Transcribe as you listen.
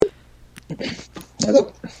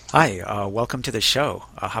Hello. Hi, welcome to the show.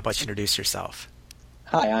 How about you introduce yourself?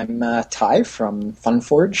 Hi, I'm Ty from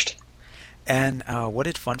Funforged. And what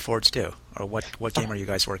did FunForge do? Or what game are you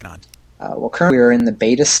guys working on? Well, currently we're in the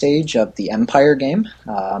beta stage of the Empire game,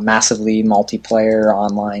 massively multiplayer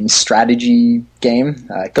online strategy game.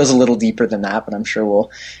 It goes a little deeper than that, but I'm sure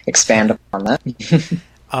we'll expand upon that.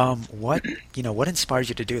 What inspired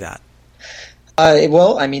you to do that?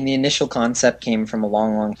 Well, I mean, the initial concept came from a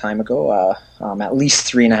long, long time ago, at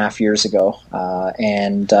least 3.5 years ago,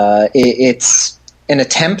 it's an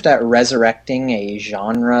attempt at resurrecting a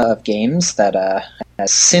genre of games that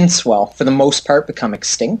has since, well, for the most part, become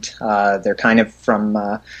extinct. They're kind of from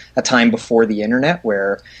a time before the internet,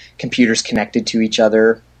 where computers connected to each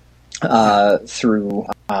other through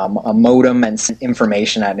a modem and sent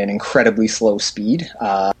information at an incredibly slow speed.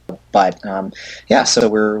 So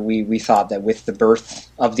we thought that with the birth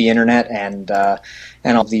of the internet and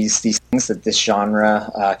all these things, that this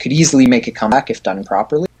genre could easily make a comeback if done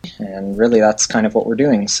properly. And really, that's kind of what we're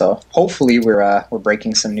doing. So hopefully, we're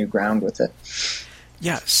breaking some new ground with it.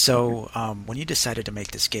 Yeah, so when you decided to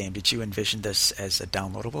make this game, did you envision this as a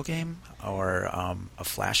downloadable game or a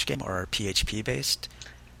Flash game or PHP based?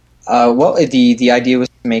 The idea was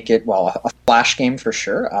to make it, well, a Flash game for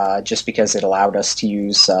sure, just because it allowed us to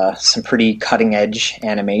use some pretty cutting-edge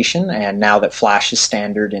animation, and now that Flash is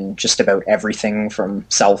standard in just about everything from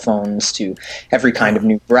cell phones to every kind of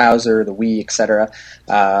new browser, the Wii, etc.,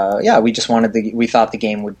 we thought the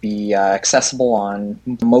game would be accessible on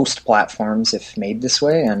most platforms if made this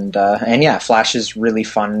way, and Flash is really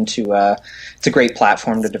fun it's a great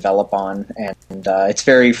platform to develop on, and it's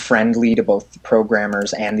very friendly to both the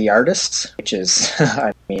programmers and the artists, which is,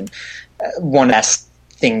 I mean, one of the best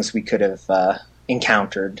things we could have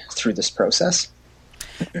encountered through this process.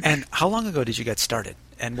 And how long ago did you get started?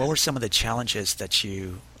 And what were some of the challenges that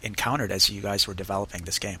you encountered as you guys were developing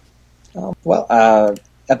this game? About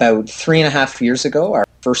 3.5 years ago, our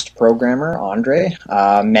first programmer, Andre,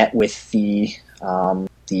 met with the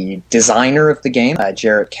designer of the game,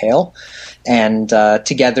 Jarrett Kale, and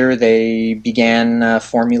together they began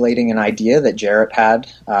formulating an idea that Jarrett had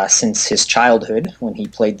since his childhood when he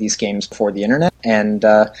played these games before the internet, and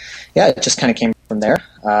it just kind of came from there.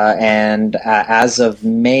 As of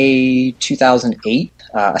May 2008,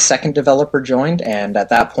 a second developer joined, and at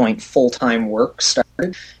that point, full-time work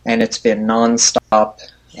started, and it's been non-stop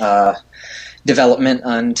development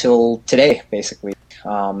until today, basically.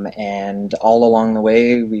 And all along the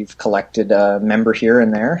way, we've collected a member here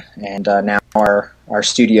and there, and now our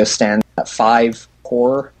studio stands at 5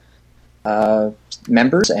 core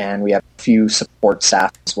members, and we have a few support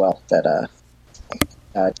staff as well that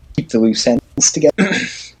keep the loose ends together.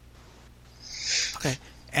 Okay,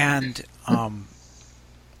 and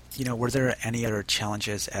were there any other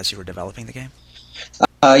challenges as you were developing the game?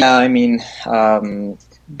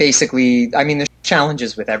 Basically, there's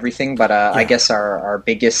challenges with everything, but I guess our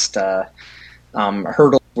biggest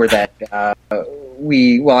hurdle were that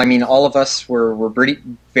all of us were very,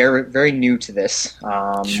 very new to this.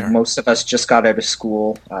 Sure. Most of us just got out of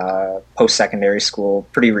school, post-secondary school,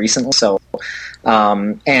 pretty recently. So,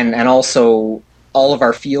 and also all of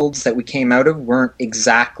our fields that we came out of weren't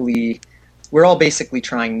exactly. We're all basically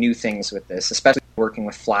trying new things with this, especially working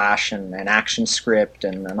with Flash and ActionScript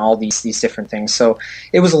and all these different things. So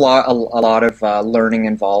it was a lot of learning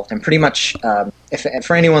involved, and pretty much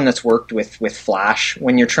for anyone that's worked with Flash,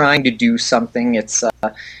 when you're trying to do something, it's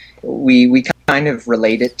we kind of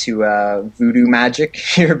relate it to voodoo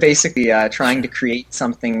magic. You're basically trying to create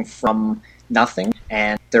something from nothing,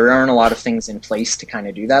 and there aren't a lot of things in place to kind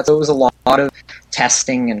of do that. So it was a lot of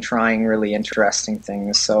testing and trying really interesting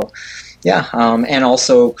things. So. Yeah, and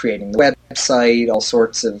also creating the website, all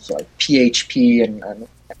sorts of like PHP and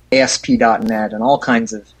ASP.NET and all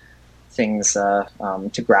kinds of things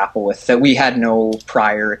to grapple with that we had no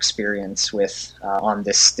prior experience with on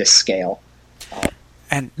this scale.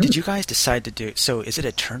 And did you guys decide to do, so is it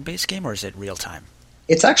a turn-based game or is it real-time?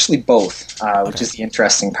 It's actually both, which is the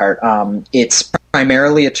interesting part. It's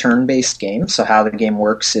primarily a turn-based game, so how the game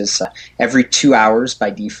works is every 2 hours by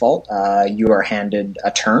default, you are handed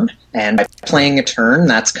a turn, and by playing a turn,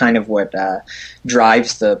 that's kind of what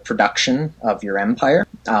drives the production of your empire.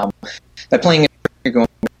 By playing a turn, you're going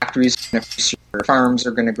to factories, your farms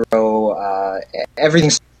are going to grow,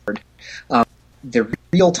 everything's stored. The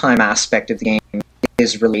real-time aspect of the game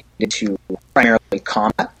is related to primarily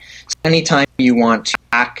combat. So anytime you want to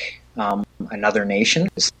attack another nation,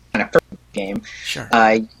 it's kind of perfect game. Sure.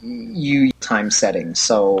 You time settings,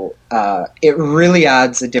 so it really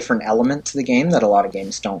adds a different element to the game that a lot of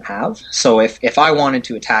games don't have. So if I wanted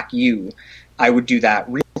to attack you, I would do that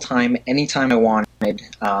real time anytime I wanted.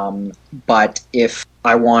 But if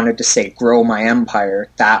I wanted to say grow my empire,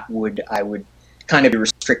 I would kind of be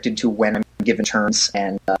restricted to when I'm given turns.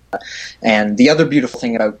 And the other beautiful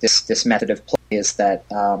thing about this method of play is that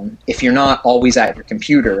if you're not always at your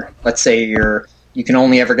computer, let's say you can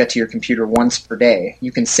only ever get to your computer once per day,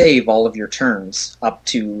 you can save all of your turns up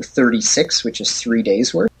to 36, which is 3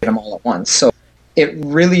 days worth, get them all at once. So it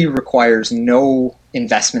really requires no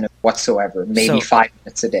investment whatsoever, maybe 5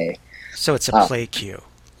 minutes a day. So it's a play queue,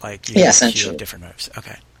 like you have a queue of different moves.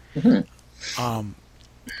 Okay. Mm-hmm.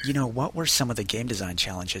 What were some of the game design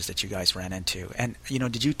challenges that you guys ran into? And,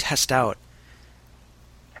 did you test out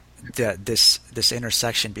this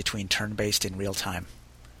intersection between turn-based and real-time?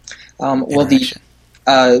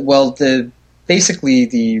 Basically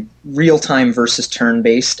the real-time versus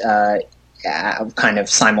turn-based kind of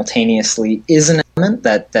simultaneously is an element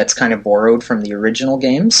that's kind of borrowed from the original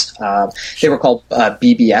games. They were called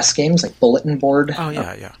BBS games, like bulletin board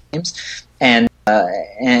games, and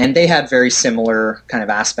they had very similar kind of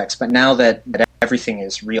aspects. But now that everything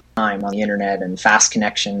is real time on the internet and fast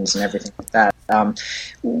connections and everything like that,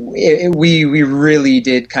 we really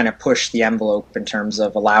did kind of push the envelope in terms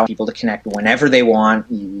of allowing people to connect whenever they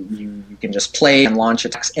want. You can just play and launch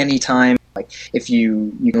attacks anytime. Like if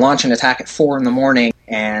you can launch an attack at 4 a.m.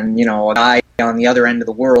 and a guy on the other end of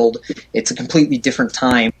the world, it's a completely different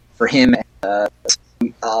time for him. A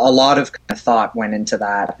lot of kind of thought went into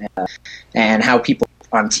that, and how people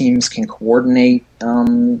on teams can coordinate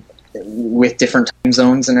with different time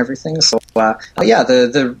zones and everything. So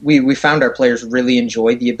we found our players really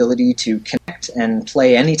enjoyed the ability to connect and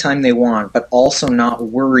play anytime they want, but also not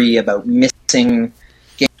worry about missing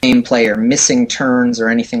gameplay or missing turns or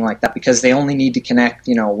anything like that, because they only need to connect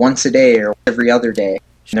once a day or every other day,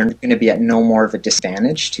 and they're going to be at no more of a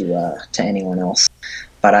disadvantage to anyone else.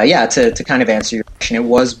 But to kind of answer your question, it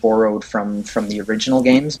was borrowed from the original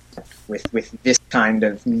games. With this kind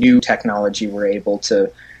of new technology, we're able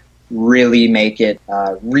to really make it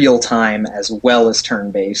real time as well as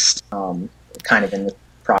turn based, kind of in the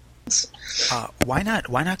process. Why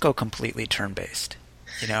not go completely turn based?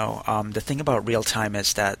 The thing about real time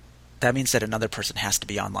is that means that another person has to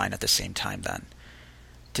be online at the same time then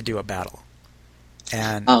to do a battle.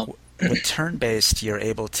 And with turn-based, you're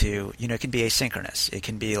able to, it can be asynchronous. It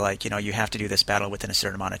can be like, you have to do this battle within a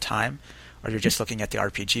certain amount of time, or you're just looking at the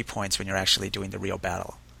RPG points when you're actually doing the real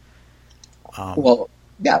battle.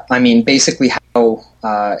 Basically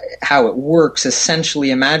how it works,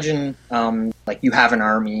 essentially, imagine like you have an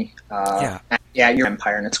army at your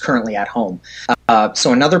empire, and it's currently at home.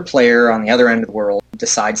 So another player on the other end of the world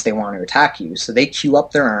decides they want to attack you. So they queue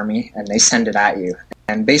up their army, and they send it at you.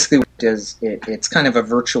 And basically what it does, it's kind of a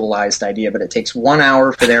virtualized idea, but it takes 1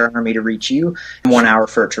 hour for their army to reach you and 1 hour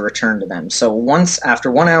for it to return to them. So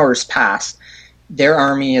after 1 hour has passed, their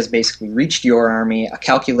army has basically reached your army, a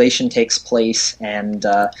calculation takes place, and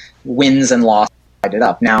wins and losses divided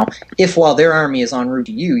up. Now, if while their army is en route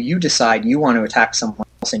to you, you decide you want to attack someone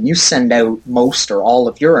else, and you send out most or all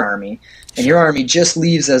of your army, and your army just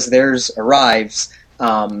leaves as theirs arrives,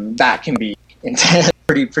 that can be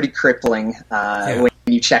pretty crippling when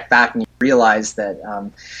you check back and you realize that.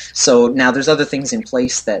 So now there's other things in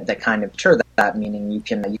place that kind of deter that, meaning you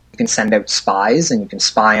can send out spies, and you can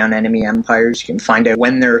spy on enemy empires. You can find out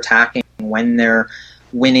when they're attacking, when they're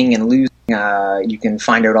winning and losing. You can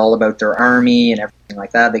find out all about their army and everything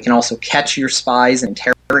like that. They can also catch your spies and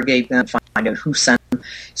interrogate them, find out who sent them.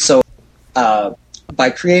 So by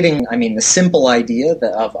creating, the simple idea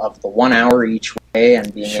of the 1 hour each way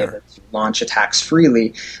and being able to launch attacks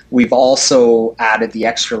freely, we've also added the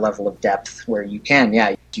extra level of depth where you can,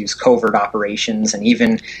 use covert operations and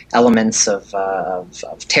even elements of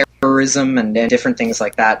terrorism and different things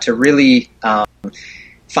like that to really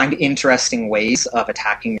find interesting ways of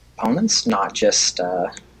attacking your opponents, not just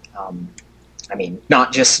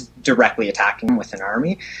directly attacking them with an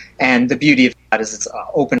army. And the beauty of that is it's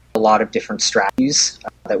opened a lot of different strategies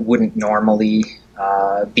that wouldn't normally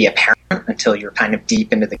be apparent until you're kind of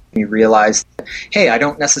deep into the game. You realize that, hey, I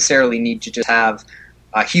don't necessarily need to just have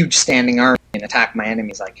a huge standing army and attack my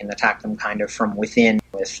enemies. I can attack them kind of from within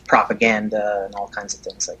with propaganda and all kinds of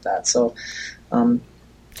things like that. So merging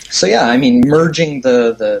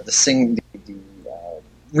the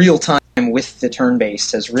real time with the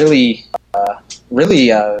turn-based has really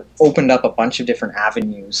opened up a bunch of different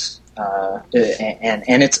avenues, and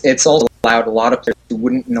it's also allowed a lot of players who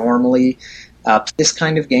wouldn't normally play this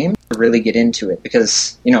kind of game to really get into it,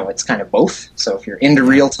 because it's kind of both. So if you're into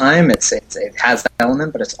real time, it has that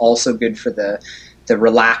element, but it's also good for the the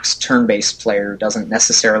relaxed turn-based player who doesn't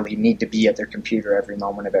necessarily need to be at their computer every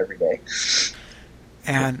moment of every day.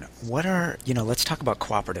 And what are, let's talk about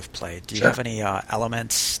cooperative play. Do you have any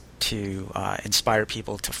elements to inspire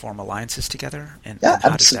people to form alliances together? And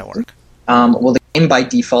how does that work? Well, the game by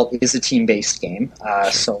default is a team-based game.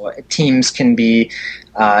 So teams can be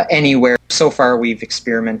anywhere. So far, we've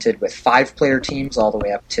experimented with 5-player teams all the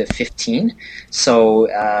way up to 15. So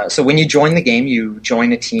when you join the game, you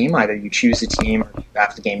join a team. Either you choose a team, or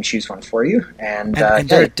after the game, choose one for you. And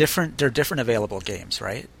there are different available games,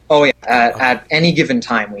 right? Oh yeah. At any given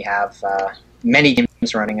time, we have many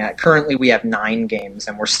games running. Currently, we have 9 games,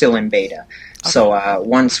 and we're still in beta. Okay. So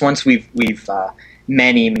once we've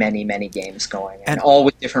many games going, and all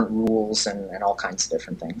with different rules and all kinds of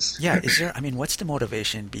different things. Yeah, what's the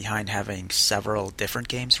motivation behind having several different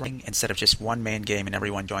games running instead of just one main game and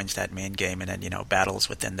everyone joins that main game and then, battles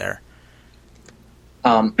within there?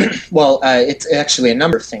 Well, it's actually a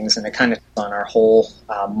number of things, and it kind of on our whole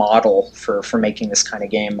model for making this kind of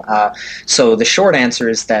game. So the short answer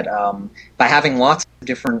is that by having lots of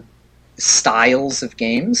different styles of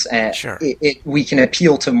games, we can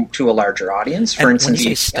appeal to a larger audience. For instance, when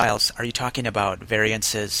you say styles, are you talking about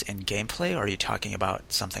variances in gameplay, or are you talking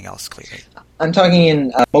about something else clearly? I'm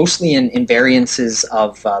talking mostly in variances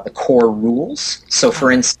of the core rules. So,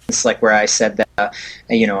 for instance, like where I said that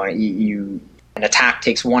an attack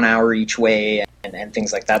takes 1 hour each way and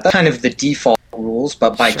things like that. That's kind of the default rules,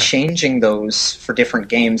 but by changing those for different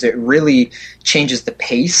games, it really changes the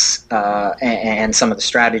pace and some of the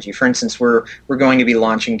strategy. For instance, we're going to be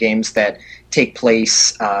launching games that take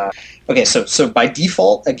place. So by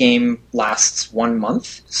default, a game lasts 1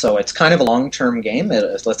 month. So it's kind of a long-term game.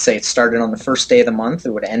 Let's say it started on the first day of the month.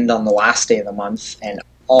 It would end on the last day of the month, and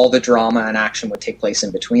all the drama and action would take place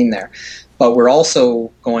in between there. But we're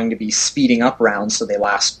also going to be speeding up rounds so they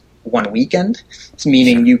last 1 weekend. It's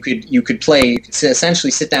meaning you could essentially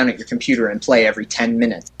sit down at your computer and play every 10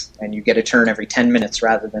 minutes, and you get a turn every 10 minutes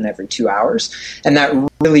rather than every 2 hours. And that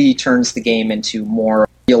really turns the game into more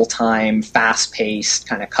real-time, fast-paced,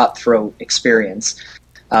 kind of cutthroat experience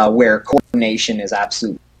where coordination is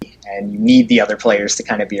absolutely key, and you need the other players to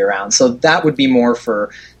kind of be around. So that would be more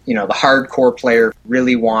for the hardcore player who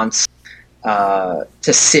really wants to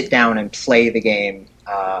sit down and play the game,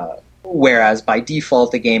 whereas by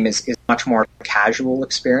default the game is much more a casual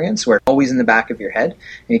experience where it's always in the back of your head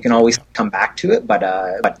and you can always come back to it,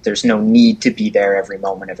 but there's no need to be there every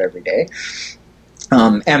moment of every day.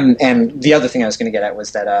 And the other thing I was going to get at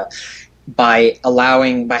was that by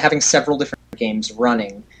having several different games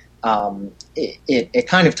running, it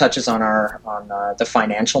kind of touches on the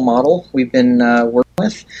financial model we've been working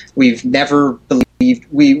with. We've never believed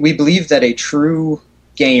we believe that a true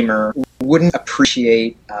gamer wouldn't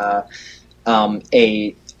appreciate a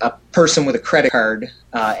person with a credit card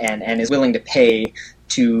and is willing to pay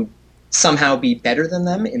to somehow be better than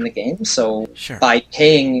them in the game. So by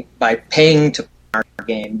paying to our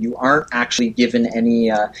game, you aren't actually given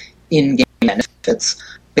any in-game benefits.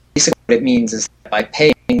 Basically, what it means is that by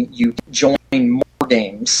paying, you join more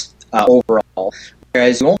games overall,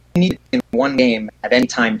 whereas you only need in one game at any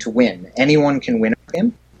time to win. Anyone can win a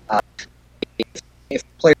game. If a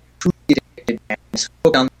player is truly addicted and is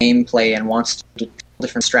hooked on the gameplay and wants to do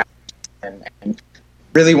different strategies and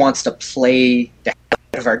really wants to play the hell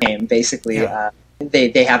out of our game, basically,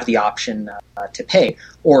 they have the option to pay.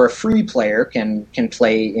 Or a free player can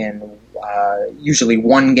play in usually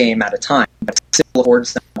one game at a time, but still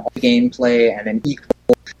affords them all the gameplay and an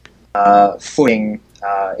equal footing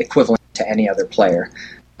equivalent to any other player.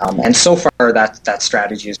 And so far, that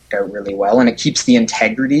strategy has worked out really well, and it keeps the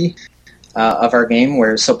integrity of our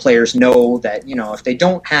game, so players know that if they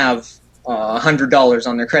don't have $100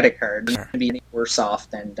 on their credit card, they're going to be any worse off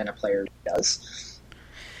than a player does.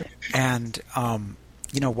 And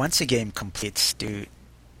once a game completes, do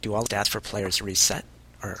all stats for players reset,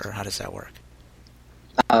 or how does that work?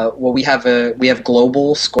 Well, we have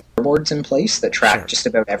global scoreboards in place that track just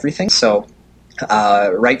about everything. So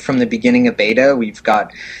right from the beginning of beta, we've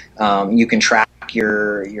got you can track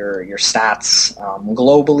your stats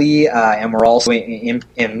globally, and we're also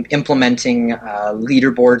implementing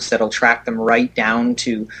leaderboards that'll track them right down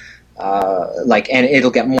to and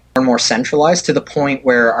it'll get more and more centralized to the point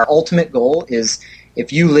where our ultimate goal is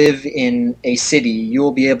if you live in a city, you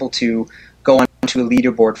will be able to go onto a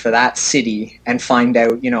leaderboard for that city and find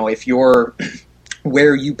out, if you're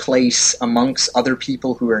where you place amongst other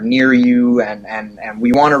people who are near you, and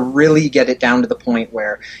we want to really get it down to the point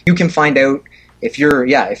where you can find out if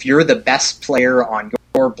you're the best player on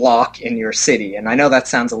your block in your city. And I know that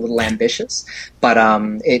sounds a little ambitious, but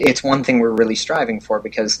it's one thing we're really striving for,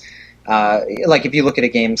 because like if you look at a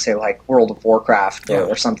game, say like World of Warcraft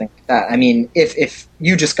or something like that. I mean, if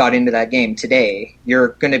you just got into that game today, you're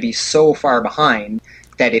going to be so far behind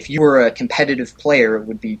that if you were a competitive player, it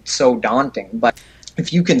would be so daunting. But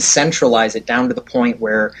if you can centralize it down to the point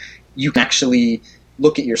where you can actually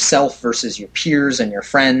look at yourself versus your peers and your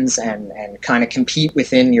friends and kind of compete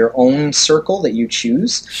within your own circle that you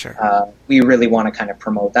choose, Sure. We really want to kind of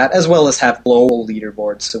promote that, as well as have global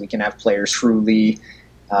leaderboards so we can have players truly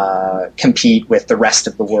compete with the rest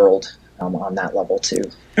of the world on that level too.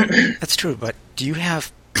 That's true, but do you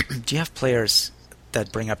have players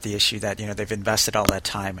that bring up the issue that they've invested all that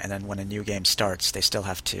time, and then when a new game starts, they still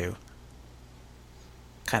have to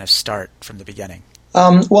kind of start from the beginning?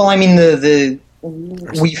 Well, I mean,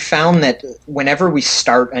 we found that whenever we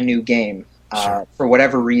start a new game, Sure. for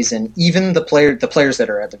whatever reason, even the players that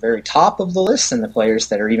are at the very top of the list and the players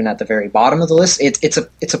that are even at the very bottom of the list,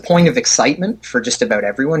 it's a point of excitement for just about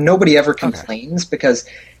everyone. Nobody ever complains because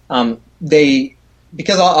often the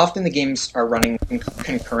games are running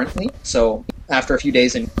concurrently. So after a few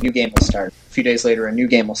days, a new game will start. A few days later, a new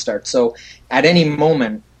game will start. So at any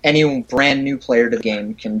moment, any brand new player to the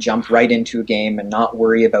game can jump right into a game and not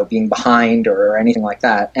worry about being behind or anything like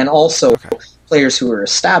that. And also, players who are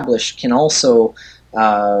established can also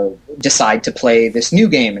decide to play this new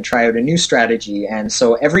game and try out a new strategy. And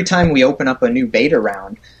so every time we open up a new beta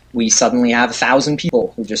round, we suddenly have 1,000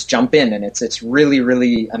 people who just jump in, and it's really,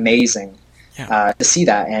 really amazing to see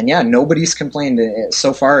that. And yeah, nobody's complained.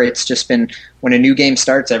 So far, it's just been when a new game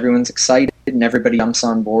starts, everyone's excited and everybody jumps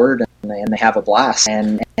on board and they have a blast.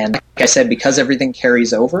 And like I said, because everything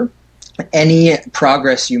carries over, any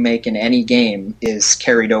progress you make in any game is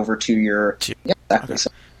carried over to your... Yeah, exactly.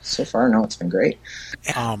 Okay. So far, no, it's been great.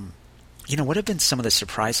 What have been some of the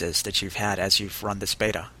surprises that you've had as you've run this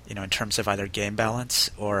beta, in terms of either game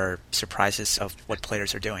balance or surprises of what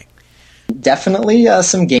players are doing? Definitely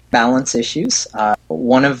some game balance issues.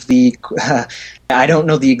 One of the... I don't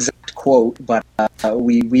know the exact quote, but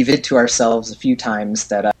we've admitted to ourselves a few times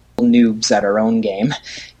that noobs at our own game,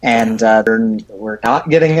 and we're not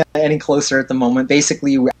getting any closer at the moment.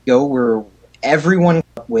 Basically, we're everyone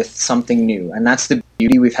with something new, and that's the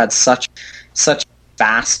beauty. We've had such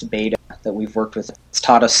vast beta that we've worked with. It's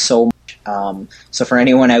taught us so much. So for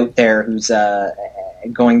anyone out there who's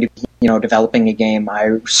going to be developing a game,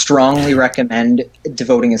 I strongly recommend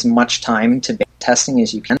devoting as much time to beta testing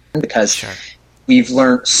as you can, because we've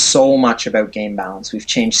learned so much about game balance. We've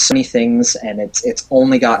changed so many things, and it's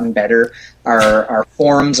only gotten better. Our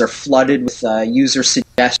forums are flooded with user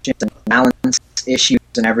suggestions and balance issues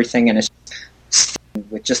and everything, and it's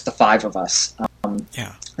with just the 5 of us.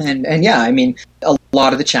 And yeah, I mean, a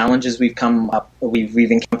lot of the challenges we've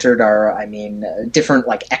encountered are, different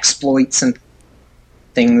like exploits and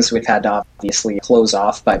things we've had to obviously close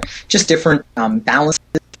off, but just different balances,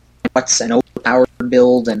 what's an overpowered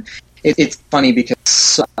build, and it's funny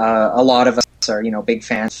because a lot of us are, big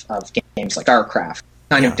fans of games like StarCraft,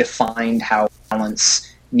 kind of defined how balance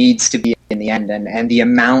needs to be in the end, and the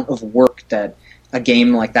amount of work that a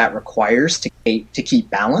game like that requires to keep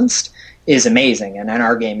balanced is amazing, and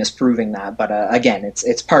our game is proving that. But again,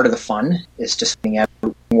 it's part of the fun, is just finding out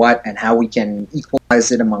what and how we can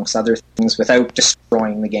equalize it amongst other things without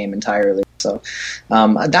destroying the game entirely. So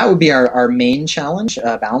that would be our main challenge,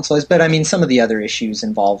 balance-wise. But some of the other issues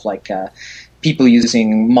involve like people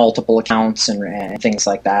using multiple accounts and things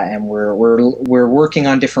like that, and we're working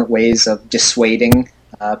on different ways of dissuading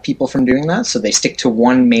people from doing that, so they stick to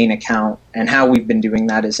one main account. And how we've been doing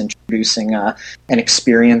that is introducing an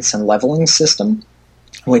experience and leveling system,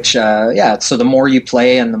 which so the more you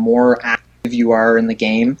play and the more active you are in the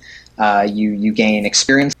game, you gain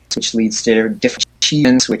experience, which leads to different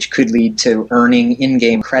achievements, which could lead to earning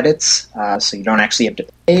in-game credits, so you don't actually have to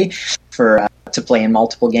pay for to play in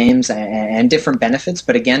multiple games, and different benefits.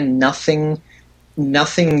 But again, nothing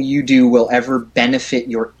you do will ever benefit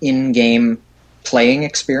your in-game playing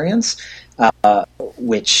experience,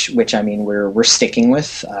 which we're sticking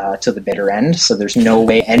with to the bitter end. So there's no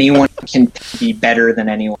way anyone can be better than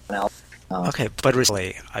anyone else. Okay, but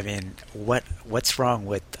recently, what's wrong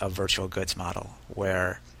with a virtual goods model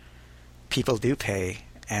where people do pay,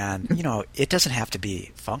 and it doesn't have to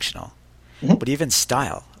be functional, but even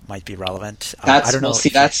style might be relevant. I don't know.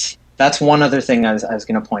 That's one other thing I was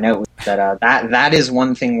going to point out, that that is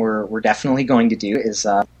one thing we're definitely going to do, is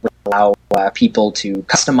allow people to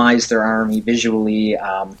customize their army visually.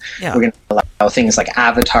 We're going to allow things like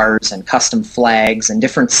avatars and custom flags and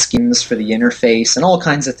different skins for the interface and all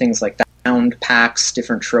kinds of things like that. Sound packs,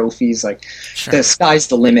 different trophies. Like the sky's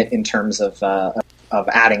the limit in terms of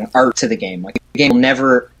adding art to the game. Like the game will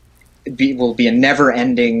never will be a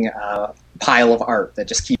never-ending pile of art that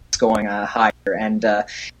just keeps going higher, and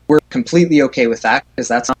we're completely okay with that because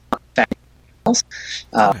that's not affecting else,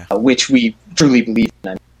 which we truly believe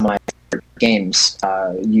in. My favorite games,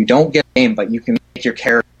 you don't get a game, but you can make your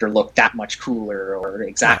character look that much cooler or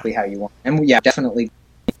exactly how you want. And definitely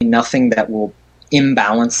nothing that will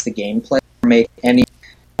imbalance the gameplay or make any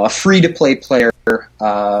a free-to-play player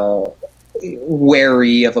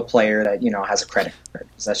wary of a player that has a credit card,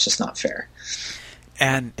 because that's just not fair.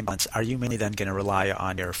 And are you mainly then going to rely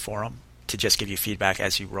on your forum to just give you feedback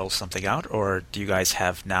as you roll something out, or do you guys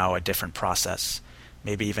have now a different process?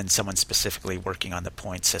 Maybe even someone specifically working on the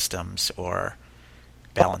point systems or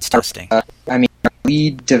balance testing? Our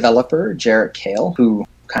lead developer, Jarrett Kale, who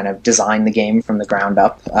kind of designed the game from the ground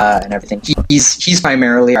up and everything, he's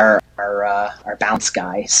primarily our balance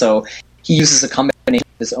guy. So he uses a combination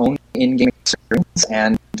of his own in-game experience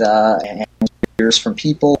and hears from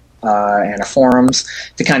people and forums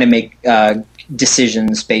to kind of make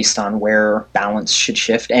decisions based on where balance should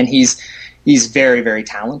shift. And he's very, very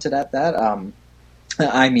talented at that.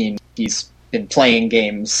 He's been playing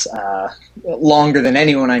games longer than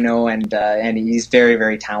anyone I know, and he's very,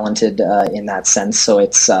 very talented in that sense. So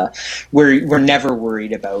it's we're never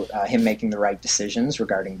worried about him making the right decisions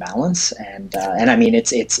regarding balance, and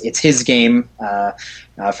it's his game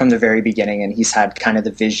from the very beginning, and he's had kind of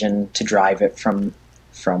the vision to drive it from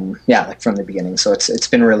the beginning. So it's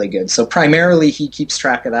been really good. So primarily he keeps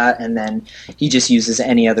track of that, and then he just uses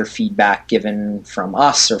any other feedback given from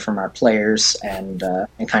us or from our players and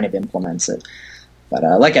kind of implements it. But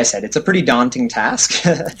like I said, it's a pretty daunting task,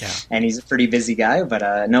 and he's a pretty busy guy.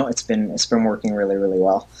 But no, it's been working really, really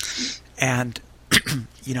well. And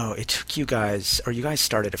it took you guys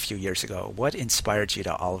started a few years ago. What inspired you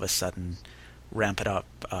to all of a sudden ramp it up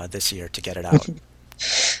this year to get it out?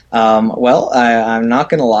 I'm not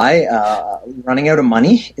going to lie. Running out of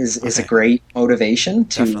money is a great motivation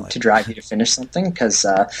to drive you to finish something, because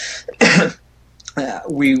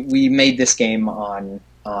we made this game on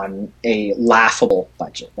a laughable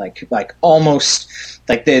budget, like almost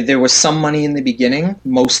like there was some money in the beginning.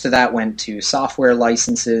 Most of that went to software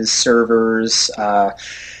licenses, servers,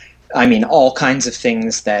 all kinds of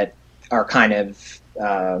things that are kind of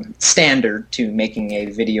standard to making a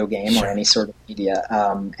video game or any sort of media.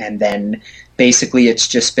 And then basically it's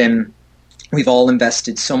just been, we've all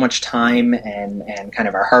invested so much time and kind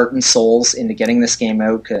of our heart and souls into getting this game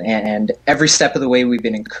out. And every step of the way we've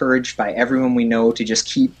been encouraged by everyone we know to just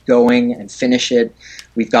keep going and finish it.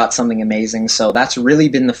 We've got something amazing. So that's really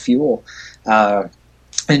been the fuel. And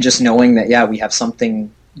just knowing that, we have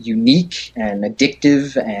something unique and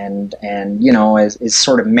addictive and is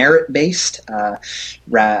sort of merit based, that's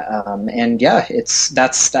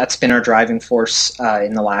been our driving force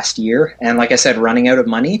in the last year. And like I said, running out of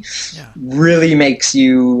money really makes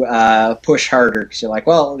you push harder, because you're like,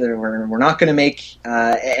 well, we're not going to make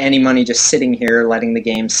any money just sitting here letting the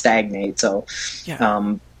game stagnate. So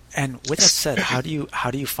and with that said, how do you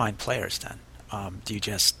find players then? Do you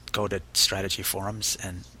just go to strategy forums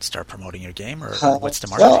and start promoting your game, or what's the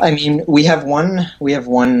marketing? Well, we have one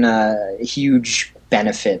huge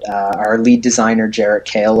benefit. Our lead designer, Jarrett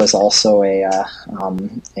Kale, is also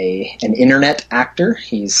an internet actor.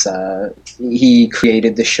 He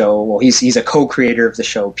created the show. Well, he's a co-creator of the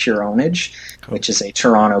show Pure Ownage, which is a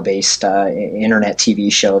Toronto-based internet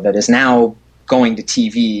TV show that is now going to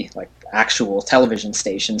TV, like actual television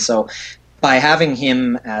station. So by having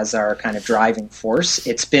him as our kind of driving force,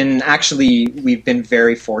 we've been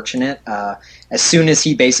very fortunate. As soon as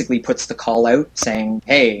he basically puts the call out saying,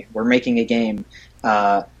 hey, we're making a game,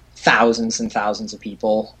 thousands and thousands of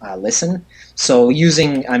people listen. So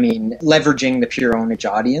leveraging the Pure Ownage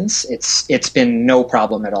audience, it's been no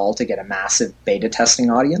problem at all to get a massive beta testing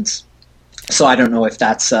audience. So I don't know if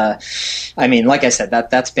that's, like I said,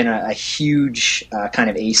 that's been a huge kind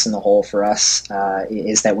of ace in the hole for us,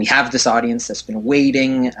 is that we have this audience that's been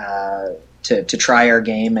waiting to try our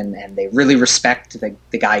game, and they really respect the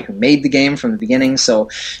guy who made the game from the beginning. So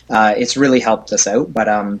it's really helped us out. But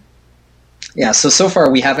so far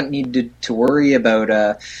we haven't needed to worry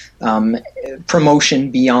about promotion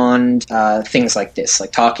beyond things like this,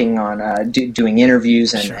 like talking on doing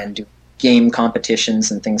interviews and doing game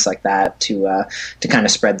competitions and things like that to kind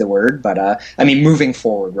of spread the word. But moving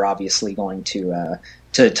forward, we're obviously going to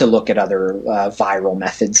look at other viral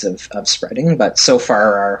methods of spreading. But so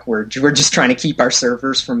far, we're just trying to keep our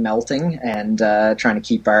servers from melting and trying to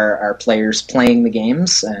keep our players playing the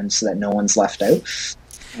games, and so that no one's left out.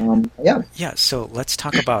 Yeah. Yeah, so let's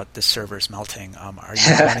talk about the servers melting. Are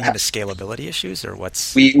you running into scalability issues, or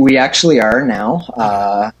what's? We actually are now. Okay,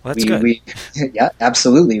 well, that's good. We yeah,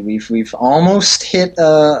 absolutely. We've almost hit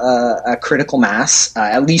a critical mass,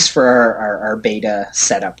 at least for our beta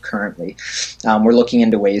setup currently. We're looking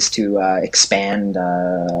into ways to expand,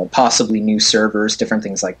 possibly new servers, different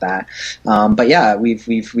things like that. But yeah, we've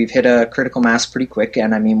hit a critical mass pretty quick,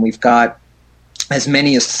 and I mean we've got as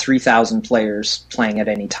many as 3,000 players playing at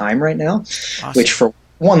any time right now, Awesome. which for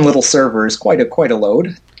one little server is quite a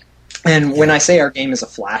load. And when Yeah. I say our game is a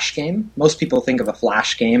flash game, most people think of a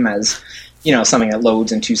flash game as, something that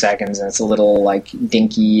loads in 2 seconds and it's a little like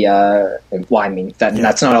dinky. Well, I mean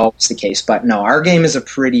that's not always the case, but no, our game is a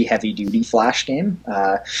pretty heavy duty flash game,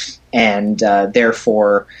 and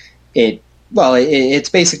therefore it. Well, it's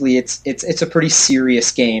basically it's a pretty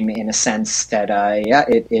serious game in a sense that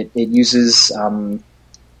it uses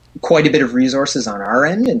quite a bit of resources on our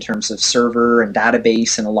end in terms of server and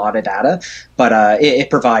database and a lot of data, but it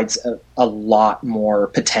provides a lot more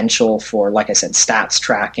potential for, like I said, stats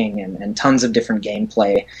tracking and tons of different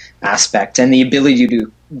gameplay aspects and the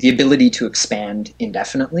ability to expand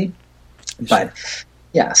indefinitely. Sure. But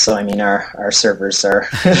yeah, so I mean our servers are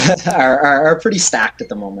are pretty stacked at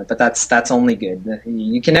the moment, but that's only good.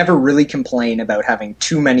 You can never really complain about having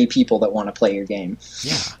too many people that want to play your game.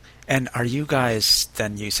 Yeah. And are you guys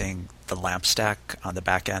then using the LAMP stack on the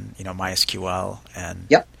back end, MySQL and?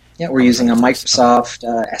 Yep. Yeah, we're using a Microsoft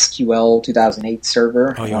SQL 2008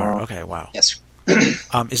 server. Oh, you are? Okay, wow. Yes.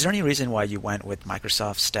 Is there any reason why you went with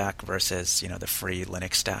Microsoft stack versus, the free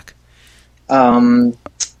Linux stack?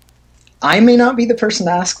 I may not be the person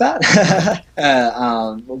to ask that,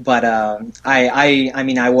 but I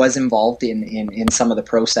mean, I was involved in some of the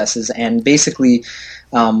processes, and basically,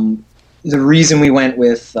 the reason we went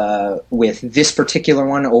with this particular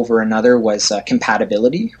one over another was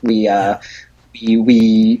compatibility. We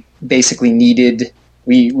basically needed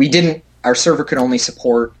we didn't our server could only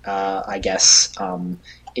support I guess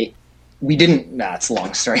we didn't. That's a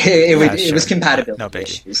long story. It was compatibility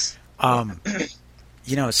issues.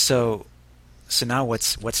 So now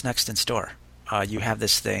what's next in store? You have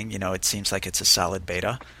this thing. It seems like it's a solid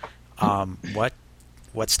beta.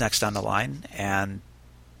 What's next on the line? And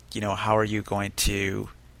how are you going to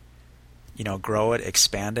grow it,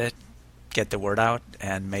 expand it, get the word out,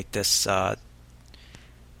 and make this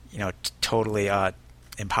totally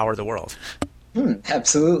empower the world?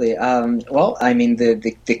 Absolutely. Well, I mean,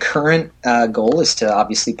 the current goal is to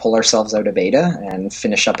obviously pull ourselves out of beta and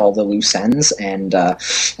finish up all the loose ends, and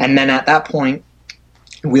then at that point,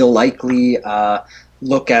 we'll likely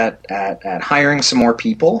look at hiring some more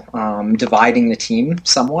people, dividing the team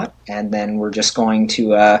somewhat, and then we're just going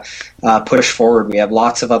to push forward. We have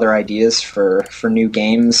lots of other ideas for new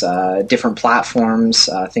games, different platforms,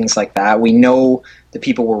 things like that. We know the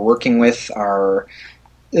people we're working with are.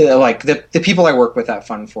 Like the people I work with at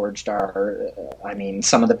FunForged are, I mean,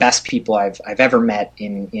 some of the best people I've ever met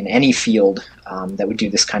in any field that would do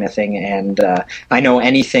this kind of thing, and I know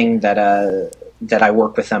anything that I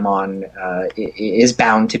work with them on is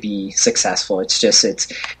bound to be successful. It's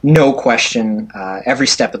no question. Every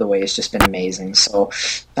step of the way has just been amazing. So,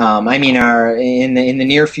 I mean, in the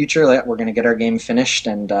near future, we're going to get our game finished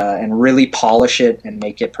and really polish it and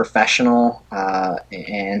make it professional,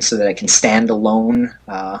 and so that it can stand alone.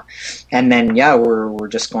 And then, yeah, we're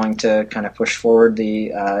just going to kind of push forward.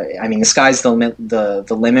 I mean, the sky's the limit. The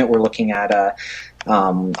limit. We're looking at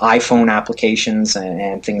iPhone applications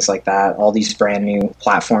and things like that. All these brand new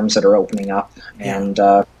platforms that are opening up, and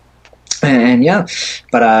yeah.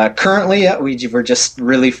 But currently, we're just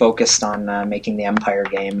really focused on making the Empire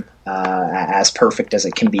game as perfect as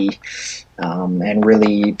it can be, and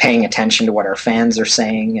really paying attention to what our fans are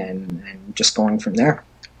saying, and just going from there.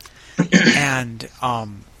 And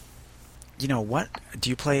what do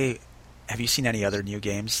you play? Have you seen any other new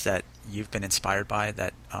games that you've been inspired by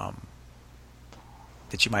that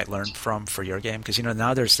you might learn from for your game? Because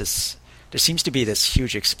now there seems to be this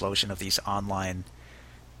huge explosion of these online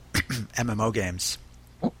MMO games,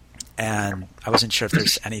 and I wasn't sure if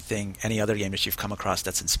there's any other game that you've come across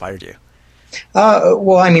that's inspired you.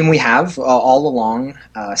 Well, I mean, we have all along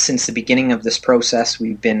since the beginning of this process.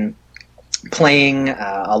 We've been playing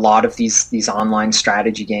a lot of these online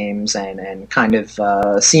strategy games and kind of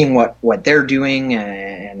seeing what they're doing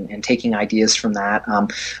and taking ideas from that.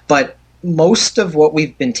 But most of what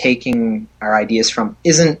we've been taking our ideas from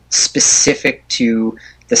isn't specific to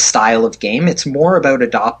the style of game. It's more about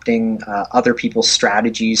adopting other people's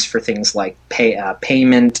strategies for things like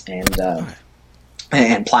payment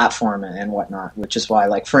and platform and whatnot, which is why,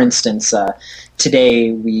 like, for instance, today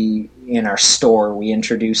in our store, we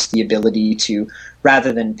introduced the ability to,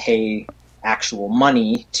 rather than pay actual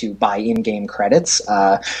money to buy in-game credits,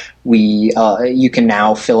 you can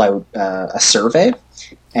now fill out a survey,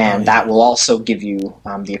 and that will also give you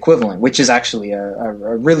the equivalent, which is actually a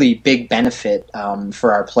really big benefit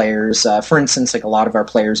for our players. For instance, like, a lot of our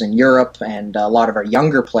players in Europe and a lot of our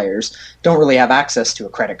younger players don't really have access to a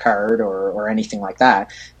credit card or anything like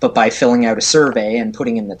that. But by filling out a survey and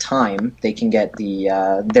putting in the time, they can get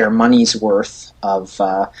their money's worth of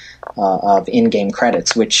in-game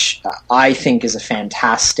credits, which I think is a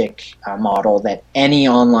fantastic model that any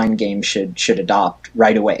online game should adopt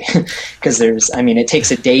right away. Because it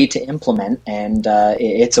takes a day to implement, and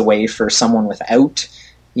it's a way for someone without,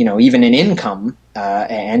 even an income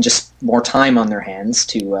and just more time on their hands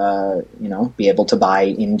to, be able to buy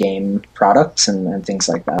in-game products and things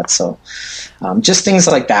like that. So just things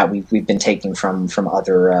like that we've been taking from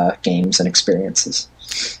other games and experiences.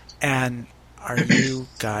 And are you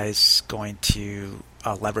guys going to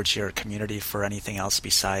leverage your community for anything else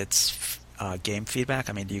besides game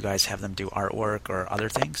feedback? I mean, do you guys have them do artwork or other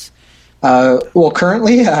things? Well,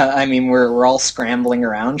 currently, we're all scrambling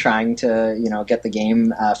around trying to, get the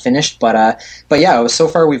game finished. But yeah, so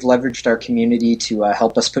far we've leveraged our community to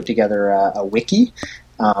help us put together a wiki,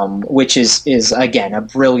 which is again a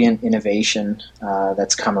brilliant innovation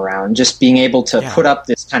that's come around. Just being able to put up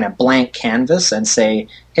this kind of blank canvas and say,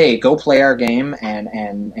 hey, go play our game,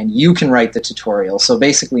 and you can write the tutorial. So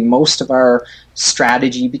basically, most of our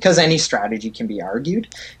strategy, because any strategy can be argued,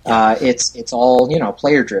 it's all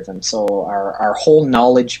player driven. So our whole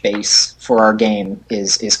knowledge base for our game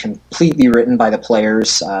is completely written by the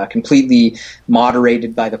players, completely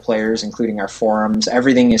moderated by the players, including our forums.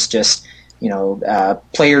 Everything is just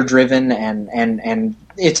player driven, and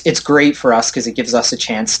it's great for us because it gives us a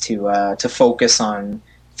chance to focus on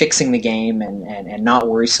fixing the game and not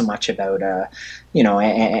worry so much about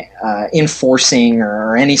enforcing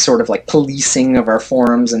or any sort of like policing of our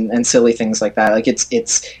forums and silly things like that. Like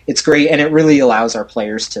it's great, and it really allows our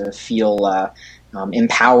players to feel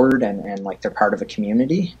empowered and like they're part of a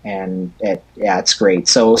community, and it's great.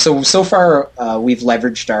 So far we've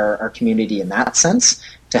leveraged our community in that sense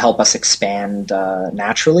to help us expand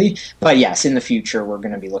naturally. But yes, in the future we're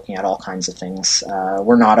going to be looking at all kinds of things.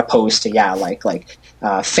 We're not opposed to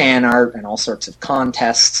fan art and all sorts of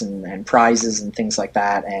contests and prizes and things like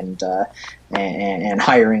that, and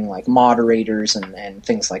hiring like moderators and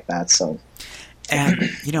things like that. So, and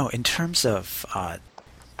in terms of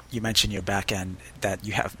you mentioned your back end that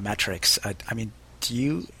you have metrics. Do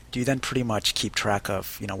you then pretty much keep track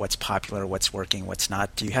of what's popular, what's working, what's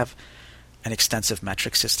not? Do you have an extensive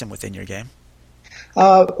metric system within your game?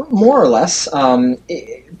 More or less.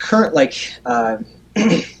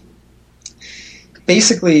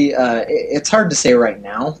 Basically, it's hard to say right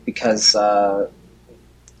now because,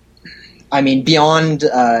 beyond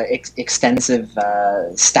extensive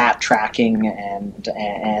stat tracking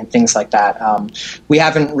and things like that, we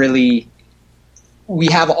haven't really. We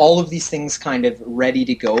have all of these things kind of ready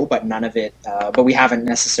to go, but none of it. But we haven't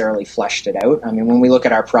necessarily fleshed it out. I mean, when we look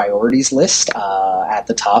at our priorities list, at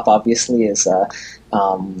the top, obviously, is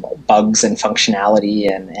bugs and functionality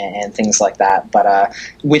and things like that. But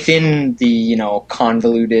within the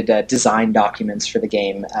convoluted design documents for the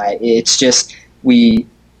game, it's just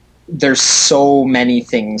there's so many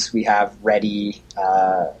things we have ready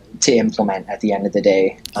to implement at the end of the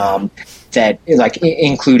day. That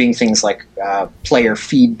including things like player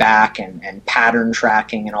feedback and pattern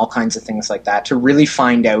tracking and all kinds of things like that to really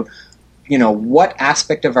find out, what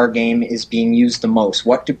aspect of our game is being used the most.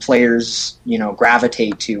 What do players,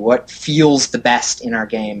 gravitate to? What feels the best in our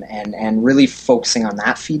game, and really focusing on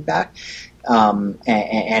that feedback.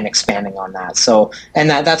 And expanding on that. So, and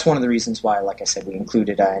that's one of the reasons why, like I said, we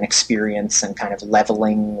included an experience and kind of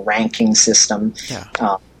leveling ranking system.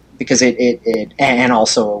 Because and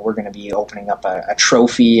also we're going to be opening up a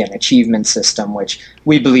trophy and achievement system, which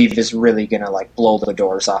we believe is really going to blow the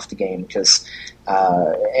doors off the game. Because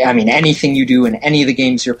anything you do in any of the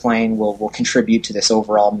games you're playing will contribute to this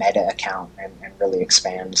overall meta account and really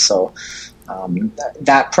expand. So.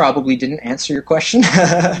 That probably didn't answer your question,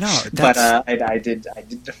 but I did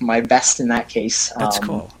my best in that case. That's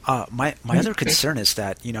cool. My other concern is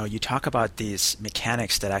that you talk about these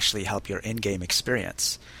mechanics that actually help your in-game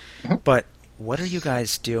experience, but what are you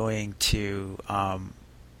guys doing to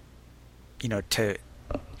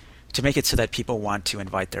to make it so that people want to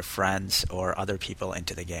invite their friends or other people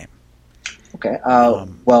into the game? Okay.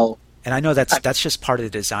 And I know that's just part of the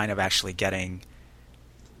design of actually getting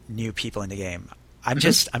new people in the game. I'm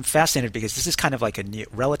fascinated because this is kind of like a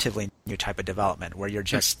relatively new type of development where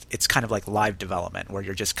it's kind of like live development where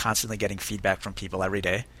you're just constantly getting feedback from people every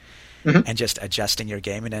day Mm-hmm. and just adjusting your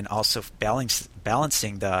game, and then also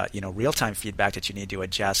balancing the real time feedback that you need to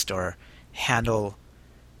adjust or handle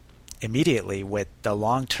immediately with the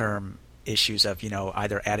long term issues of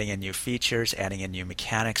either adding in new features, adding in new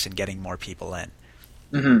mechanics, and getting more people in.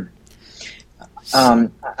 Mm-hmm.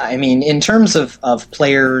 I mean, in terms of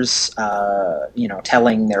players,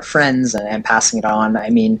 telling their friends and passing it on. I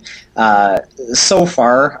mean, so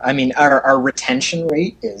far, I mean, our retention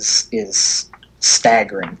rate is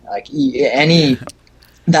staggering. Like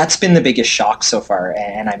that's been the biggest shock so far.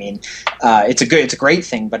 And I mean, it's a great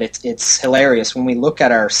thing, but it's hilarious when we look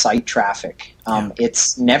at our site traffic.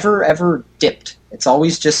 It's never ever dipped. It's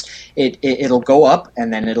always just it'll go up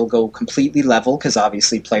and then it'll go completely level because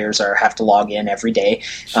obviously players have to log in every day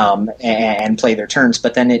and play their turns.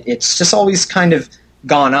 But then it's just always kind of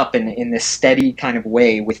gone up in this steady kind of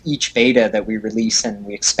way with each beta that we release and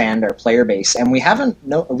we expand our player base. And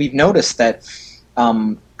we've noticed that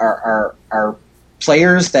our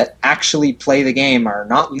players that actually play the game are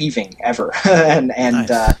not leaving ever,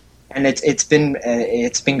 nice. And it's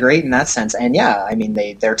been great in that sense. And yeah, I mean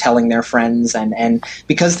they're telling their friends and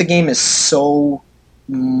because the game is so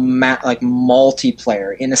like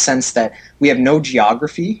multiplayer in the sense that we have no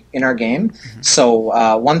geography in our game. Mm-hmm.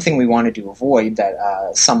 So one thing we wanted to avoid that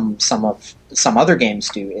some other games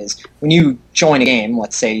do is when you join a game,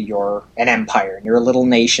 let's say you're an empire and you're a little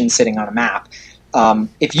nation sitting on a map.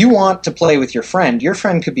 If you want to play with your friend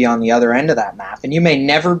could be on the other end of that map, and you may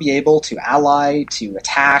never be able to ally, to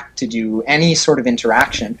attack, to do any sort of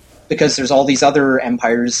interaction because there's all these other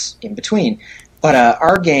empires in between. But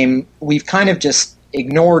our game, we've kind of just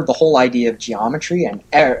ignored the whole idea of geometry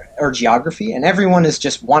or geography, and everyone is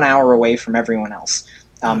just 1 hour away from everyone else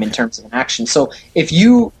in terms of an action. So if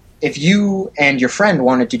you and your friend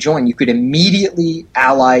wanted to join, you could immediately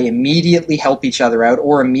ally, immediately help each other out,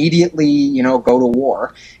 or immediately, go to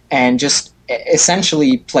war and just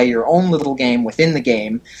essentially play your own little game within the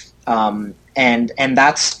game. And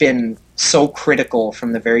that's been so critical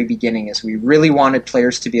from the very beginning, is we really wanted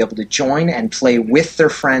players to be able to join and play with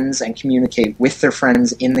their friends and communicate with their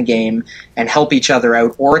friends in the game and help each other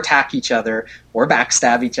out or attack each other or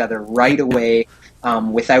backstab each other right away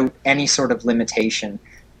without any sort of limitation.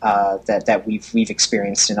 That we've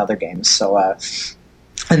experienced in other games. So,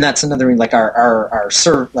 and that's another like our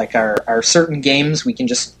certain games we can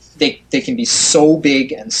just they can be so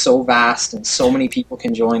big and so vast and so many people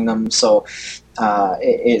can join them. So,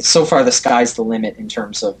 so far the sky's the limit in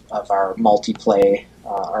terms of our multiplayer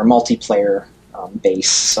base.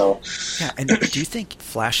 So, yeah. And do you think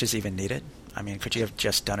Flash is even needed? I mean, could you have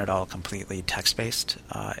just done it all completely text based?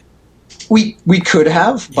 We could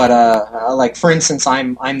have, but like for instance,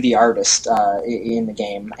 I'm the artist in the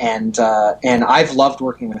game, and I've loved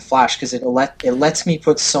working with Flash because it lets me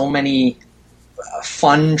put so many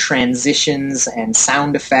fun transitions and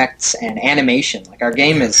sound effects and animation. Like our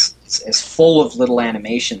game is full of little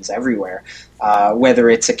animations everywhere. Whether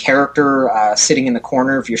it's a character sitting in the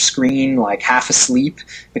corner of your screen, like half asleep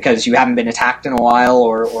because you haven't been attacked in a while,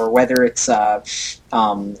 or whether it's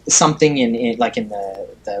something in the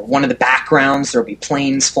one of the backgrounds, there'll be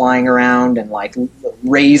planes flying around and like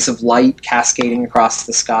rays of light cascading across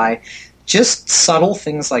the sky. Just subtle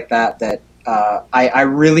things like that I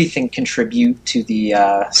really think contribute to the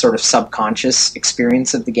sort of subconscious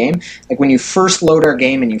experience of the game. Like when you first load our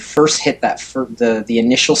game and you first hit the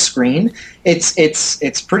initial screen,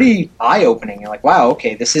 it's pretty eye-opening. You're like, wow,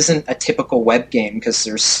 okay, this isn't a typical web game because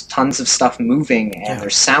there's tons of stuff moving and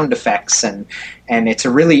there's sound effects and it's a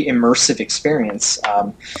really immersive experience.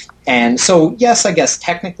 And so, yes, I guess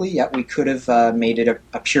technically, yeah, we could have made it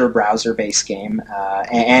a pure browser-based game.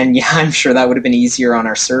 And yeah, I'm sure that would have been easier on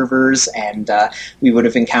our servers, and we would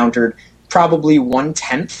have encountered probably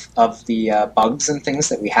 1/10 of the bugs and things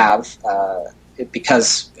that we have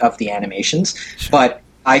because of the animations. Sure. But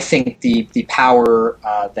I think the power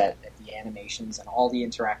that the animations and all the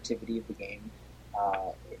interactivity of the game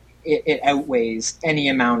it outweighs any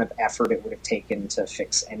amount of effort it would have taken to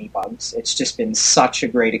fix any bugs. It's just been such a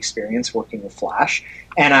great experience working with Flash,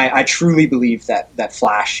 and I truly believe that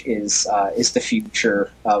Flash is the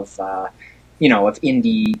future of of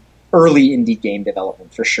early indie game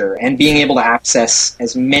development for sure. And being able to access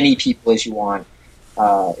as many people as you want,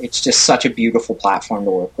 it's just such a beautiful platform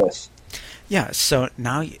to work with. Yeah. So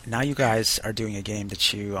now you guys are doing a game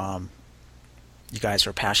that you guys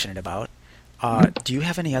are passionate about. Do you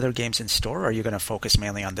have any other games in store, or are you going to focus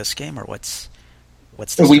mainly on this game, or what's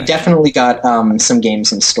What's the We've strategy? definitely got some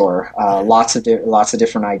games in store. Lots of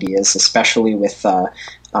different ideas, especially with a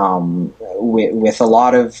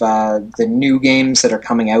lot of the new games that are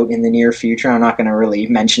coming out in the near future. I'm not going to really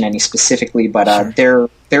mention any specifically, but Sure.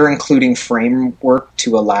 they're including framework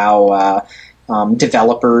to allow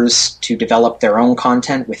developers to develop their own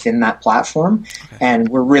content within that platform, Okay. and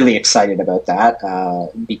we're really excited about that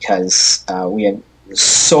because we have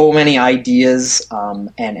so many ideas,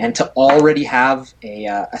 and to already have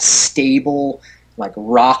a stable, like,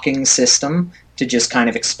 rocking system to just kind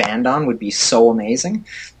of expand on would be so amazing.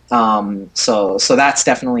 So that's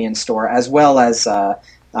definitely in store, as well as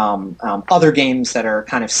other games that are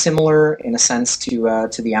kind of similar in a sense to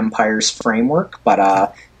the Empire's framework,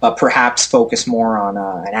 but perhaps focus more on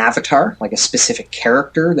an avatar, like a specific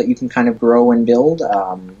character that you can kind of grow and build,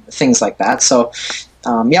 things like that. So,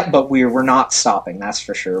 yeah, but we're not stopping. That's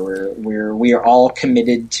for sure. We are all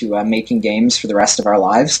committed to making games for the rest of our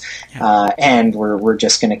lives, and we're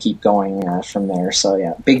just going to keep going from there. So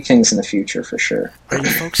yeah, big things in the future for sure. Are you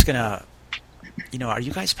folks gonna, are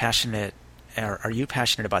you guys passionate? Are you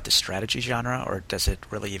passionate about the strategy genre, or does it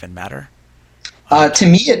really even matter? To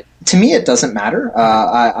me, it doesn't matter.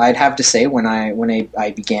 I'd have to say when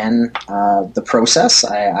I began the process,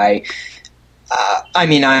 I'm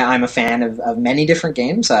a fan of many different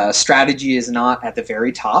games. Strategy is not at the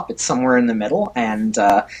very top; it's somewhere in the middle. And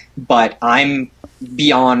but I'm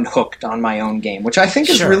beyond hooked on my own game, which I think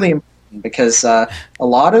is really important because a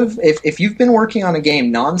lot of if you've been working on a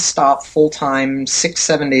game nonstop, full time,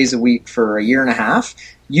 6-7 days a week for a year and a half,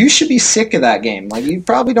 you should be sick of that game. Like, you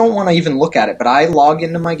probably don't want to even look at it. But I log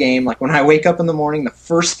into my game. Like, when I wake up in the morning, the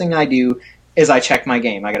first thing I do is I check my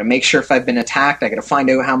game. I got to make sure if I've been attacked. I got to find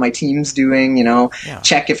out how my team's doing.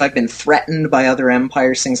 Check if I've been threatened by other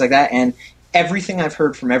empires, things like that. And everything I've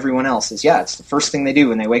heard from everyone else is, it's the first thing they do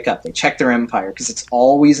when they wake up. They check their empire because it's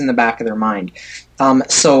always in the back of their mind.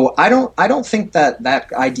 So I don't think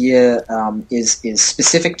that idea is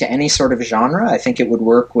specific to any sort of genre. I think it would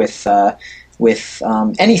work with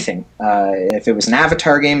anything. If it was an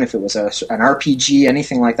avatar game, if it was an RPG,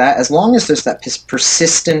 anything like that, as long as there's that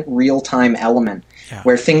persistent real-time element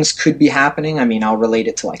where things could be happening. I mean, I'll relate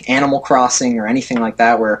it to like Animal Crossing or anything like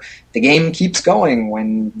that, where the game keeps going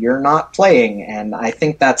when you're not playing, and I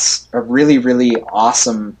think that's a really, really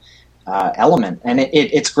awesome element. And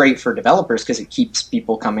it's great for developers because it keeps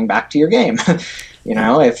people coming back to your game.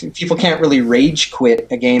 If people can't really rage quit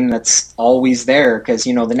a game that's always there because,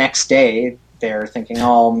 the next day they're thinking,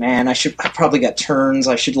 oh man, I probably got turns,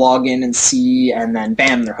 I should log in and see, and then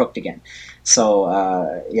bam, they're hooked again.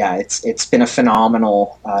 So it's been a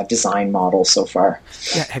phenomenal design model so far.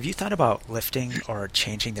 Yeah, have you thought about lifting or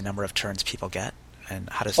changing the number of turns people get, and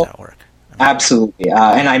how does that work? Absolutely,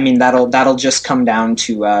 and I mean that'll just come down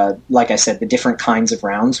to like I said, the different kinds of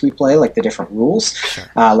rounds we play, like the different rules. Sure.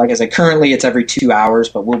 Like I said, currently it's every 2 hours,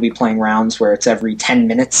 but we'll be playing rounds where it's every 10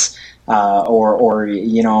 minutes,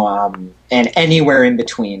 and anywhere in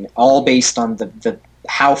between, all based on the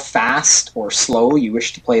how fast or slow you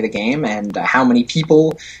wish to play the game, and how many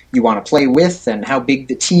people you want to play with, and how big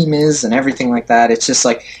the team is, and everything like that. It's just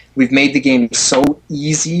like we've made the game so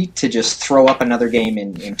easy to just throw up another game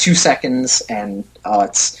in 2 seconds, and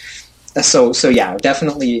it's so yeah,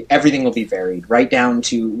 definitely everything will be varied, right down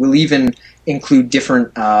to we'll even include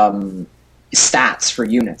different stats for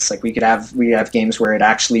units. Like we have games where it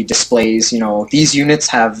actually displays, these units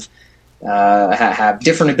have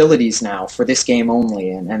different abilities now for this game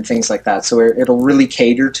only, and things like that. So it'll really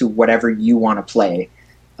cater to whatever you want to play.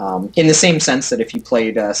 In the same sense that if you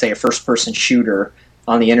played, say, a first-person shooter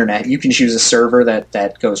on the internet, you can choose a server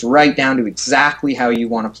that goes right down to exactly how you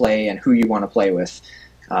want to play and who you want to play with.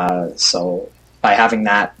 So by having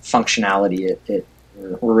that functionality,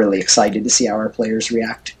 we're really excited to see how our players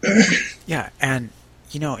react. Yeah, and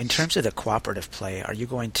in terms of the cooperative play, are you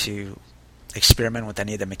going to experiment with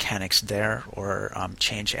any of the mechanics there, or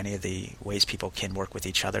change any of the ways people can work with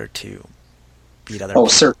each other to beat other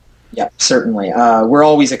people? Yeah, certainly. We're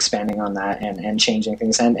always expanding on that and changing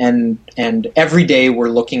things, and every day we're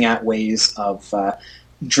looking at ways of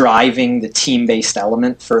driving the team-based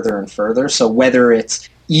element further and further. So whether it's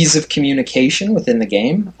ease of communication within the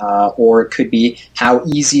game, or it could be how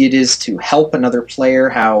easy it is to help another player,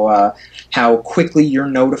 how quickly you're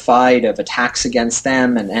notified of attacks against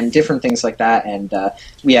them, and different things like that. And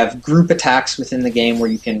we have group attacks within the game where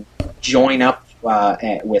you can join up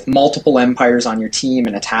with multiple empires on your team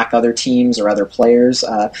and attack other teams or other players.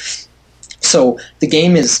 So the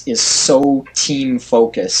game is so team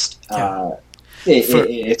focused. It's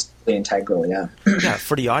really integral. Yeah. Yeah.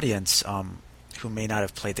 For the audience who may not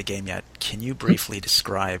have played the game yet, can you briefly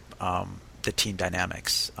describe the team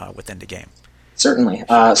dynamics within the game? Certainly.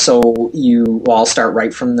 I'll start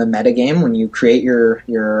right from the meta game. When you create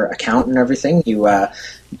your account and everything, you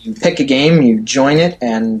pick a game, you join it,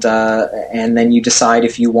 and then you decide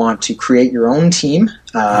if you want to create your own team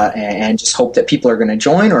and just hope that people are going to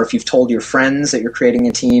join, or if you've told your friends that you're creating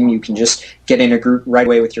a team, you can just get in a group right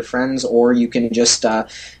away with your friends, or you can just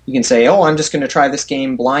you can say, oh, I'm just going to try this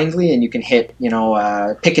game blindly, and you can hit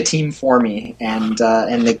pick a team for me, and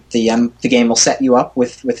the game will set you up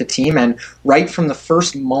with a team, and right from the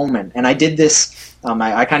first moment, and I did this.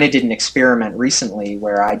 I kind of did an experiment recently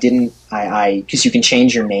where because you can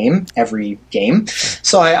change your name every game.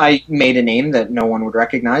 So I made a name that no one would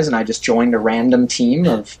recognize, and I just joined a random team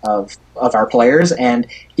of our players, and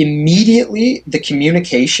immediately the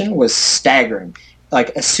communication was staggering.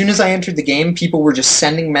 Like, as soon as I entered the game, people were just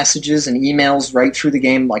sending messages and emails right through the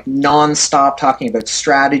game, like nonstop, talking about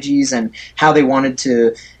strategies and how they wanted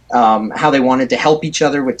to help each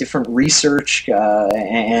other with different research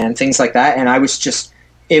and things like that. And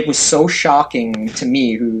it was so shocking to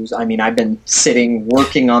me, I've been sitting,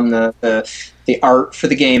 working on the art for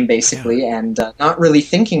the game, basically, and not really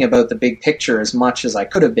thinking about the big picture as much as I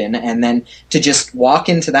could have been. And then to just walk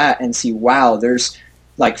into that and see, wow, there's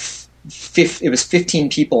like it was 15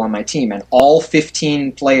 people on my team, and all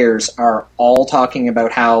 15 players are all talking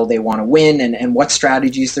about how they want to win and what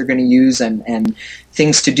strategies they're going to use and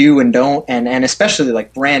things to do and don't, and especially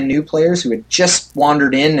like brand new players who had just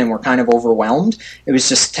wandered in and were kind of overwhelmed. It was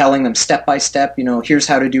just telling them step by step, here's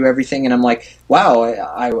how to do everything, and I'm like, wow,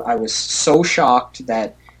 I was so shocked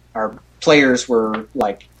that our players were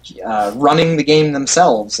like running the game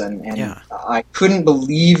themselves, and I couldn't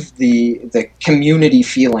believe the community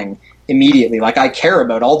feeling immediately. Like, I care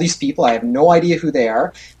about all these people, I have no idea who they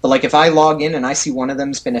are, but like if I log in and I see one of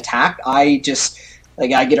them's been attacked, I get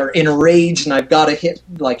enraged and I've got to hit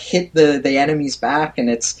the enemy's back, and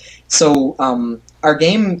it's so our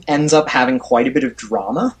game ends up having quite a bit of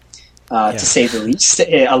drama, to say the least.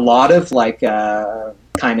 A lot of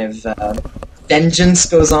vengeance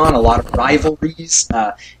goes on, a lot of rivalries,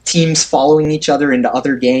 teams following each other into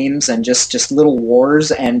other games, and just little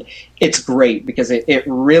wars, and it's great because it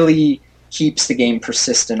really keeps the game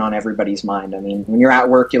persistent on everybody's mind. I mean, when you're at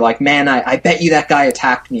work, you're like, man, I bet you that guy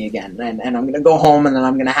attacked me again, and I'm going to go home, and then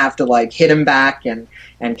I'm going to have to like hit him back, and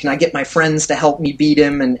can I get my friends to help me beat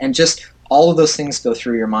him, and just all of those things go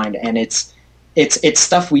through your mind, and it's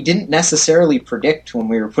stuff we didn't necessarily predict when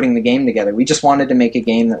we were putting the game together. We just wanted to make a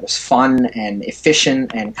game that was fun and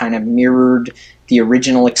efficient and kind of mirrored the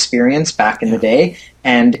original experience back in the day,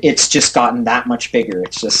 and it's just gotten that much bigger.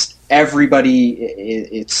 It's just everybody.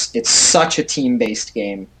 It's such a team-based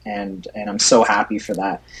game, and I'm so happy for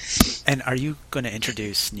that. And are you going to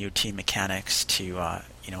introduce new team mechanics to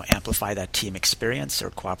amplify that team experience or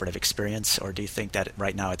cooperative experience, or do you think that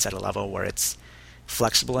right now it's at a level where it's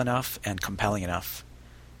flexible enough and compelling enough?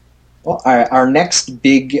 Well, our next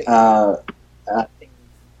big thing.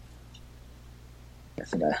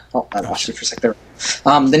 I lost you for a sec there.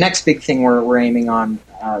 The next big thing we're aiming on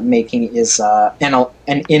making is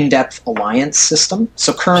an in-depth alliance system.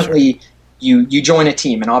 So currently, you join a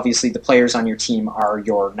team, and obviously the players on your team are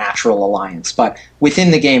your natural alliance. But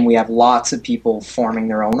within the game, we have lots of people forming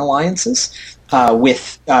their own alliances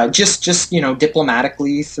with just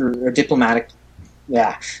diplomatically through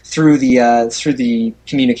the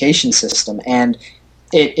communication system, and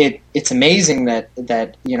it's amazing that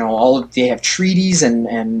they have treaties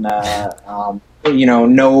and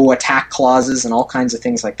no attack clauses and all kinds of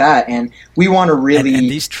things like that, and we want to really. And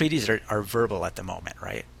these treaties are verbal at the moment,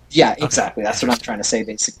 right? Yeah, exactly. That's what I'm trying to say,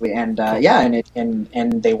 basically. And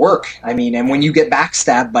and they work. I mean, and when you get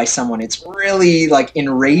backstabbed by someone, it's really like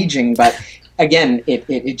enraging. But again,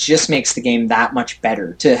 it just makes the game that much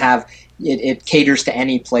better to have. It caters to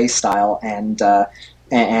any play style, and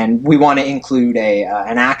we want to include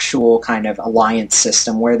an actual kind of alliance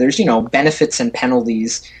system where there's benefits and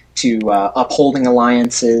penalties to upholding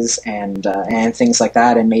alliances and things like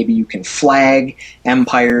that, and maybe you can flag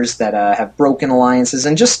empires that have broken alliances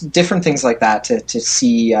and just different things like that to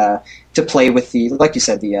see to play with like you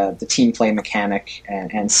said, the team play mechanic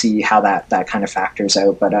and see how that kind of factors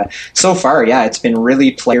out. But so far, it's been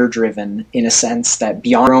really player driven in a sense that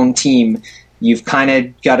beyond your own team, you've kind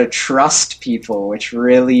of got to trust people, which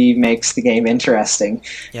really makes the game interesting.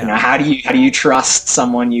 Yeah. How do you trust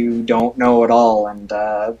someone you don't know at all? And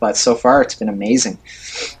but so far, it's been amazing.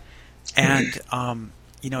 And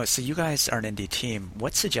so you guys are an indie team.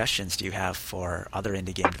 What suggestions do you have for other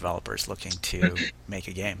indie game developers looking to make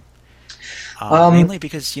a game? Mainly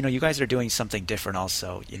because you guys are doing something different.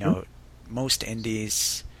 Also, most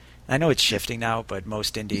indies I know it's shifting now, but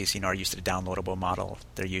most indies, are used to the downloadable model.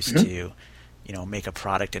 They're used Mm-hmm. to, make a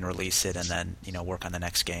product and release it, and then work on the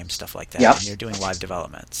next game, stuff like that. Yep. And you're doing live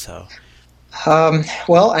development, so.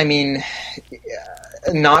 Well, I mean,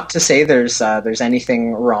 not to say there's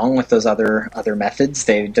anything wrong with those other methods.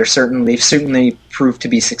 They've certainly proved to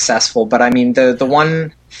be successful. But I mean, the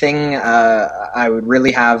one thing I would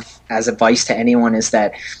really have as advice to anyone is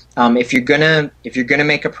that if you're gonna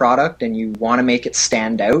make a product and you want to make it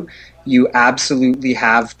stand out, you absolutely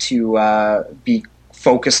have to be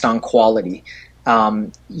focused on quality.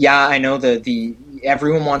 Yeah, I know the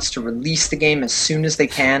everyone wants to release the game as soon as they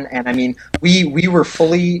can, and I mean we were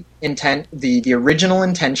fully intent. The original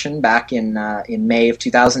intention back in May of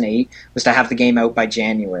 2008 was to have the game out by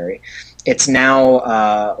January. It's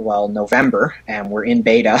now November, and we're in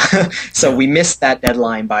beta, so we missed that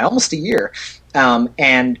deadline by almost a year.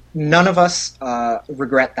 And none of us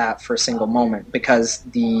regret that for a single moment, because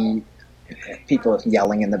the people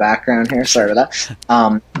yelling in the background here. Sorry for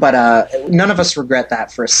that. But none of us regret that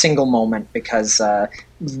for a single moment, because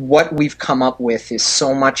what we've come up with is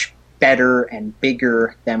so much better and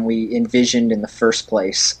bigger than we envisioned in the first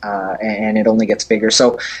place, and it only gets bigger.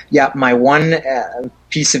 So, yeah, my one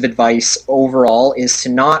piece of advice overall is to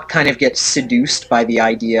not kind of get seduced by the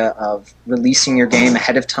idea of releasing your game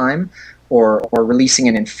ahead of time, or releasing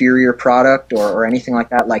an inferior product, or anything like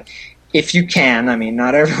that. Like, if you can, I mean,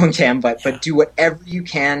 not everyone can, but do whatever you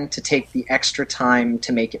can to take the extra time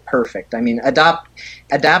to make it perfect. I mean,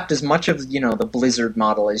 adapt as much of the Blizzard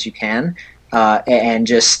model as you can, and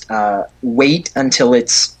just wait until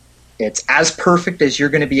it's as perfect as you're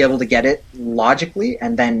going to be able to get it logically,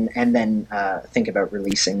 and then think about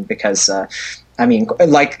releasing, because I mean,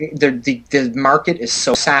 like the market is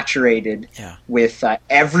so saturated with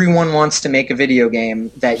everyone wants to make a video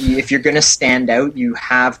game that if you're going to stand out, you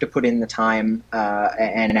have to put in the time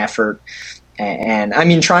and effort. And I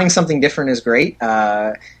mean, trying something different is great,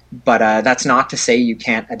 but that's not to say you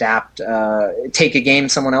can't adapt. Take a game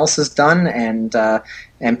someone else has done and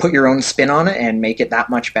put your own spin on it and make it that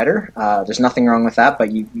much better. There's nothing wrong with that, but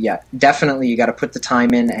definitely you got to put the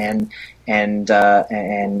time in and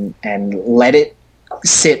let it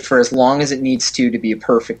sit for as long as it needs to be a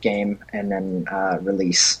perfect game, and then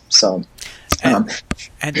release. So, and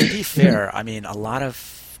to be fair, I mean, a lot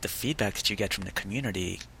of the feedback that you get from the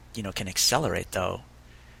community, can accelerate though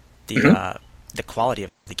the quality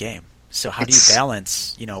of the game. So how do you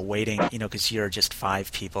balance, waiting, because you're just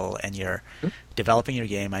 5 people and you're developing your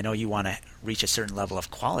game. I know you want to reach a certain level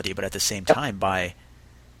of quality, but at the same time, by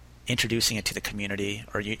introducing it to the community,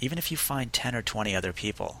 or even if you find 10 or 20 other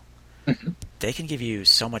people, they can give you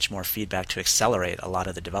so much more feedback to accelerate a lot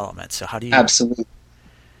of the development. So how do you... Absolutely.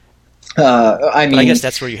 I guess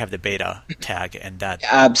that's where you have the beta tag, and that...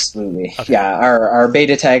 Absolutely. Okay. Yeah, our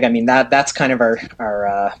beta tag, I mean, that's kind of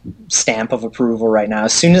our stamp of approval right now.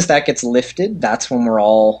 As soon as that gets lifted, that's when we're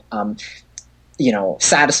all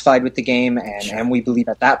satisfied with the game, and we believe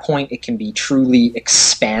at that point it can be truly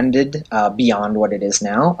expanded beyond what it is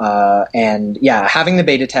now. And yeah, having the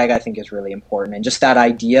beta tag I think is really important, and just that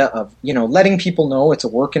idea of letting people know it's a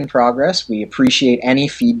work in progress. We appreciate any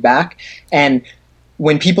feedback, and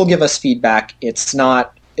when people give us feedback, it's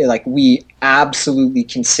not like, we absolutely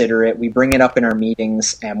consider it. We bring it up in our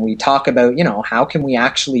meetings, and we talk about, how can we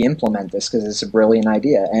actually implement this, because it's a brilliant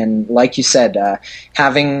idea. And like you said,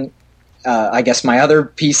 having I guess my other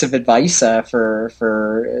piece of advice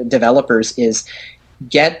for developers is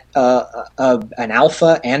get an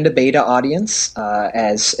alpha and a beta audience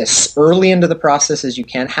as early into the process as you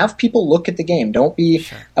can. Have people look at the game. Don't be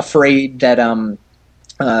afraid that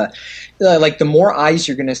like, the more eyes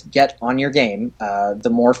you're going to get on your game, the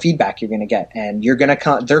more feedback you're going to get, and they're going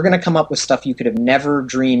to come up with stuff you could have never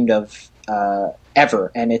dreamed of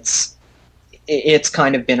ever. And it's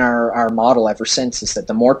kind of been our model ever since, is that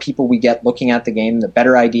the more people we get looking at the game, the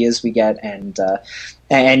better ideas we get.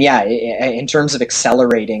 And yeah, in terms of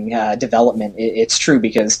accelerating development, it's true,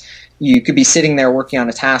 because you could be sitting there working on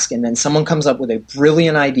a task, and then someone comes up with a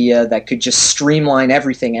brilliant idea that could just streamline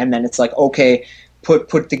everything, and then it's like, okay,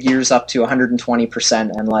 put the gears up to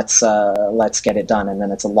 120% and let's get it done. And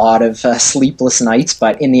then it's a lot of sleepless nights,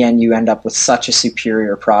 but in the end you end up with such a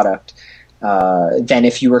superior product than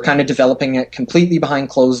if you were kind of developing it completely behind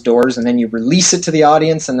closed doors, and then you release it to the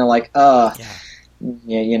audience and they're like, so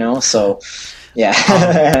yeah.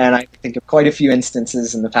 And I think of quite a few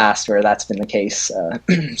instances in the past where that's been the case.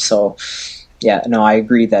 So yeah, no, I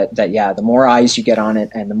agree that the more eyes you get on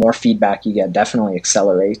it and the more feedback you get definitely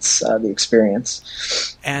accelerates the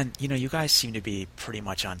experience. And, you guys seem to be pretty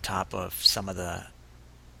much on top of some of the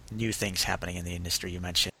new things happening in the industry. You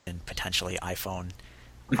mentioned potentially iPhone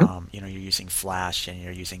You're using Flash and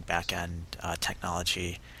you're using back-end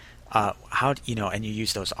technology. And you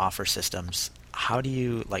use those offer systems. How do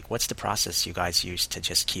you, what's the process you guys use to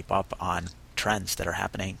just keep up on trends that are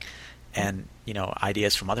happening and,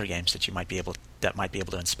 ideas from other games that might be able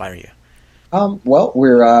to inspire you? Well,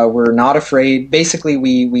 we're not afraid. Basically,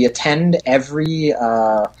 we attend every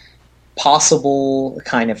possible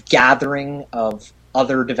kind of gathering of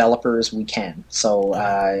other developers we can. So,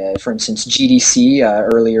 for instance, GDC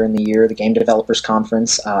earlier in the year, the Game Developers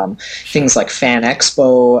Conference, things like Fan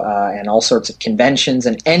Expo, and all sorts of conventions,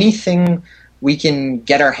 and anything we can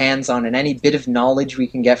get our hands on, and any bit of knowledge we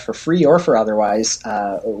can get for free or for otherwise,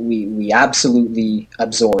 we absolutely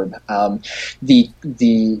absorb. For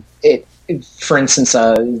instance,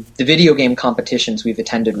 the video game competitions we've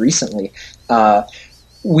attended recently,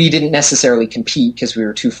 we didn't necessarily compete because we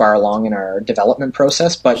were too far along in our development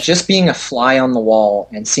process, but just being a fly on the wall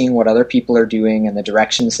and seeing what other people are doing and the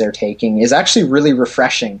directions they're taking is actually really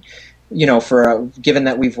refreshing. Given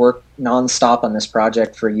that we've worked nonstop on this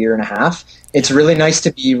project for a year and a half, it's really nice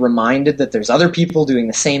to be reminded that there's other people doing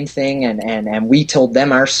the same thing, and we told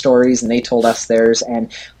them our stories and they told us theirs,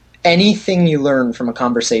 and anything you learn from a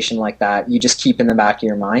conversation like that, you just keep in the back of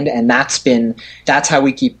your mind, and that's how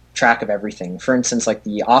we keep track of everything. For instance, like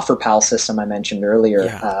the OfferPal system I mentioned earlier.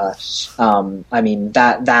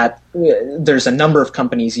 There's a number of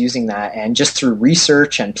companies using that, and just through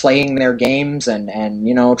research and playing their games and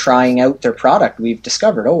trying out their product, we've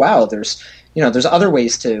discovered, oh wow, there's other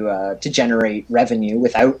ways to generate revenue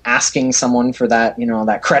without asking someone for that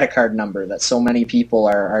that credit card number that so many people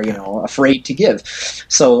are afraid to give.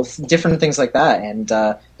 So different things like that, and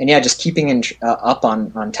just keeping up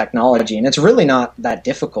on technology, and it's really not that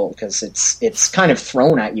difficult because it's kind of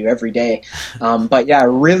thrown at you every day. But yeah,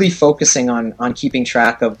 really focusing on keeping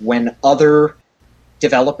track of when other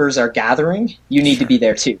developers are gathering, you need to be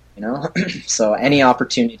there too, So any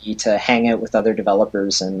opportunity to hang out with other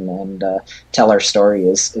developers and tell our story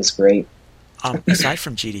is great. Aside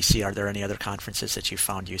from GDC, are there any other conferences that you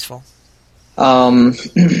found useful? Let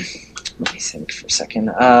me think for a second.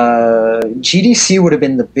 GDC would have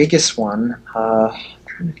been the biggest one. I'm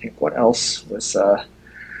trying to think what else was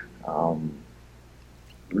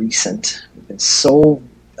recent. We've been so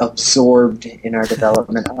absorbed in our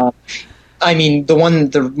development.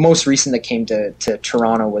 The most recent that came to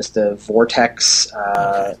Toronto was the Vortex.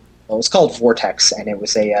 It was called Vortex, and it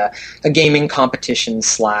was a gaming competition /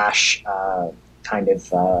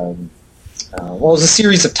 it was a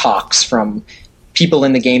series of talks from people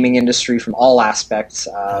in the gaming industry from all aspects,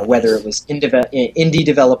 whether it was indie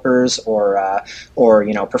developers or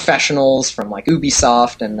professionals from like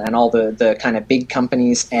Ubisoft and all the kind of big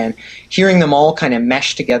companies, and hearing them all kind of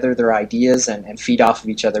mesh together their ideas and feed off of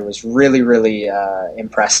each other was really, really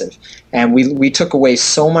impressive. And we took away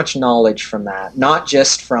so much knowledge from that, not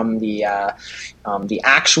just from the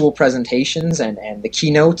actual presentations and the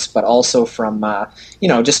keynotes, but also from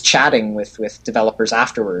just chatting with developers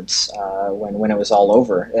afterwards when it was all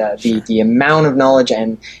over. The amount of knowledge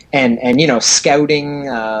and scouting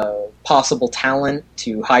possible talent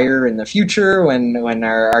to hire in the future when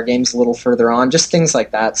our game's a little further on, just things like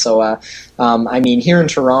that. So here in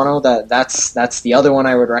Toronto, that's the other one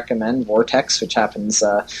I would recommend, Vortex, which happens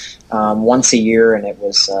once a year, and it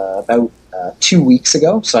was about 2 weeks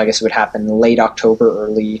ago, so I guess it would happen late October,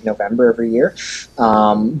 early November every year.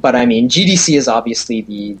 But GDC is obviously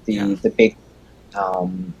the big.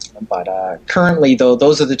 But currently, though,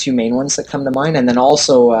 those are the two main ones that come to mind, and then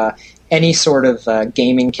also any sort of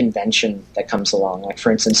gaming convention that comes along. Like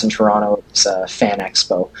for instance, in Toronto, it's Fan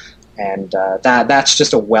Expo. And that's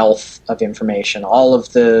just a wealth of information. All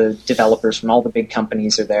of the developers from all the big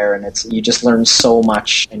companies are there, and you just learn so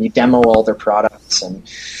much, and you demo all their products, and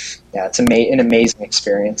yeah, it's an amazing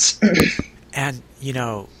experience. And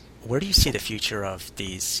where do you see the future of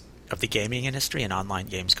the gaming industry and online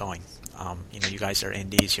games going? You guys are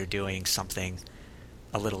indies. You're doing something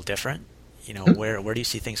a little different. Where do you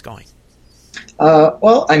see things going?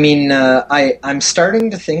 I'm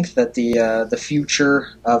starting to think that the future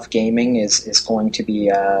of gaming is going to be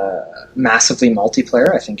massively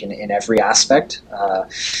multiplayer. I think in every aspect,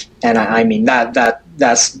 and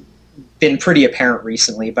that's been pretty apparent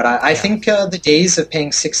recently. But I think the days of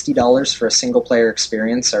paying $60 for a single player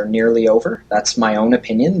experience are nearly over. That's my own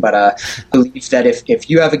opinion, but I believe that if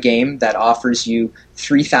you have a game that offers you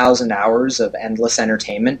 3,000 hours of endless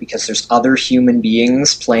entertainment because there's other human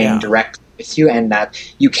beings playing directly with you, and that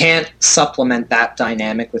you can't supplement that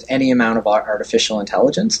dynamic with any amount of artificial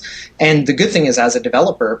intelligence. And the good thing is, as a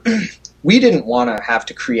developer, we didn't want to have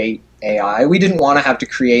to create AI. We didn't want to have to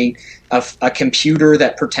create a computer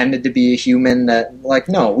that pretended to be a human. That, like,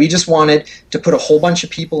 no, we just wanted to put a whole bunch of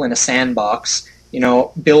people in a sandbox,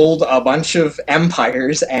 build a bunch of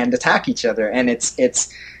empires and attack each other. And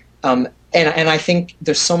and I think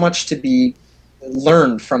there's so much to be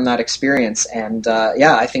learned from that experience. And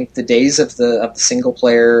I think the days of the single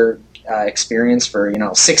player experience for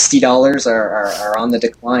 $60 are on the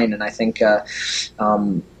decline. And I think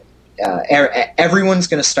everyone's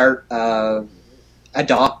going to start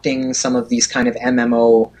adopting some of these kind of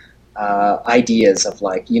MMO ideas of,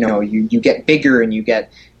 like, you get bigger and you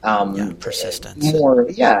get persistence more,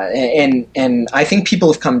 and I think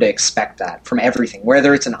people have come to expect that from everything,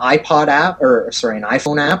 whether it's an iPod app or an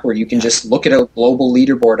iPhone app where you can just look at a global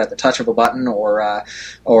leaderboard at the touch of a button,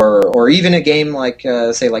 or even a game like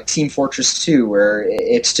say like Team Fortress 2, where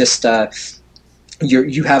it's just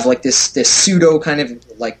you have like this pseudo kind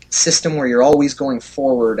of like system where you're always going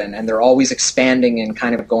forward, and they're always expanding and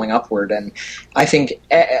kind of going upward. And I think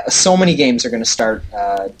so many games are going to start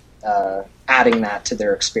adding that to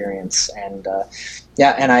their experience. And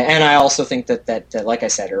and I also think that like I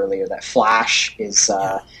said earlier, that Flash is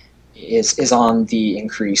on the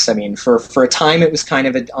increase. I mean, for a time it was kind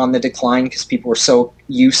of on the decline because people were so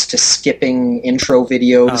used to skipping intro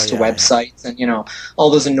videos to websites and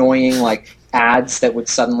all those annoying like ads that would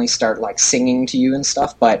suddenly start like singing to you and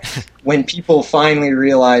stuff. But when people finally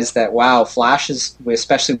realized that, wow, Flash is,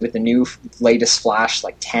 especially with the new latest Flash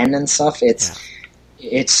like 10 and stuff,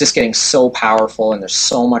 it's just getting so powerful, and there's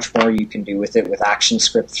so much more you can do with it with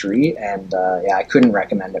ActionScript 3, and I couldn't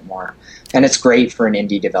recommend it more. And it's great for an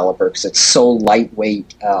indie developer because it's so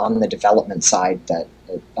lightweight on the development side that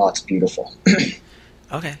it's beautiful.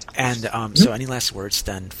 Okay. And so any last words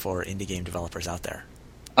then for indie game developers out there?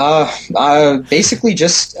 Basically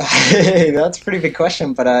just that's a pretty big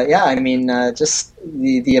question, but I mean, just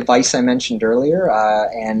the advice I mentioned earlier,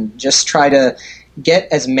 and just try to get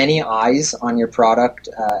as many eyes on your product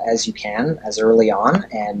as you can as early on,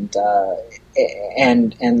 and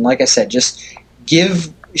like I said, just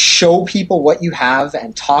show people what you have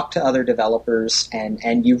and talk to other developers,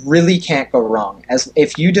 and you really can't go wrong. As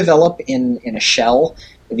if you develop in a shell,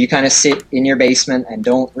 if you kind of sit in your basement and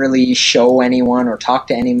don't really show anyone or talk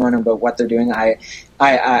to anyone about what they're doing,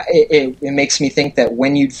 it makes me think that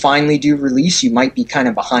when you finally do release, you might be kind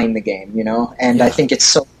of behind the game, And I think it's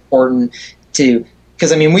so important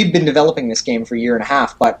because I mean, we've been developing this game for a year and a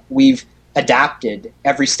half, but we've adapted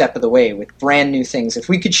every step of the way with brand new things. If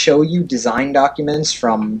we could show you design documents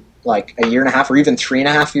from like a year and a half or even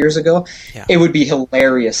 3.5 years ago, it would be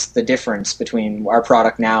hilarious, the difference between our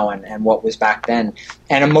product now and what was back then.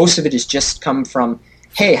 And most of it has just come from,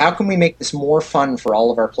 hey, how can we make this more fun for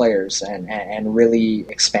all of our players and really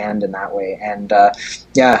expand in that way? And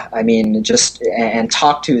I mean, just and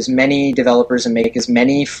talk to as many developers and make as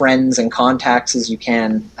many friends and contacts as you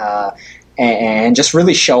can, and just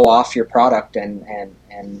really show off your product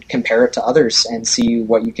and compare it to others and see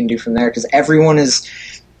what you can do from there. Because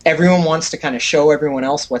everyone wants to kind of show everyone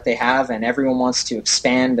else what they have, and everyone wants to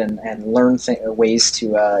expand and learn ways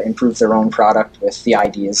to improve their own product with the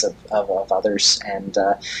ideas of others. And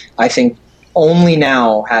I think only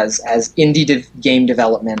now as indie game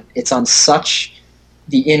development, it's on such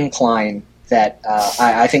the incline that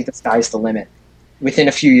I think the sky's the limit. Within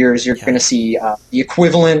a few years, you're going to see the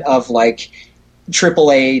equivalent of like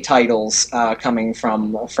AAA titles coming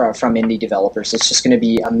from indie developers. It's just going to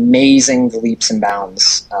be amazing, the leaps and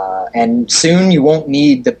bounds. And soon you won't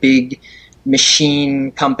need the big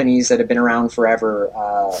machine companies that have been around forever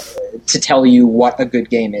to tell you what a good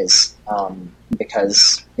game is.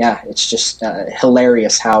 Because it's just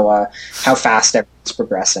hilarious how fast everything's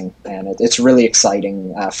progressing, and it's really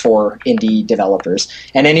exciting for indie developers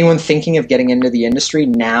and anyone thinking of getting into the industry.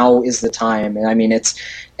 Now is the time. And I mean, it's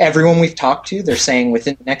everyone we've talked to. They're saying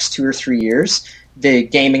within the next 2 or 3 years, the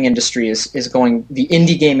gaming industry the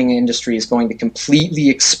indie gaming industry is going to completely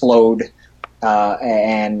explode.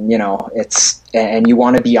 And you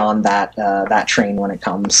want to be on that train when it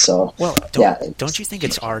comes. So don't you think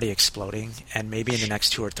it's already exploding? And maybe in the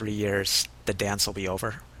next 2 or 3 years, the dance will be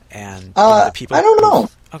over, and the people. I don't know.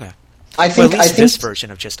 Okay, I think this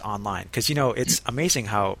version of just online, because it's amazing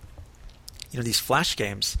how these Flash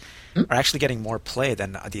games are actually getting more play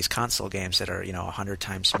than these console games that are 100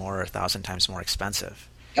 times more or 1,000 times more expensive.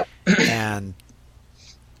 Yep. And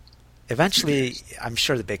eventually, I'm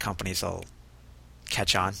sure the big companies will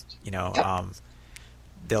catch on.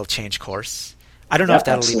 They'll change course. I don't know if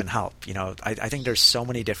that'll even help. I think there's so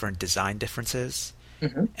many different design differences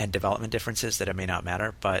and development differences that it may not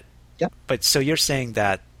matter. But so you're saying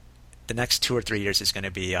that the next 2 or 3 years is going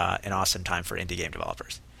to be an awesome time for indie game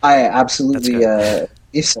developers. I That's absolutely good.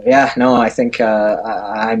 believe so. Yeah, no, I think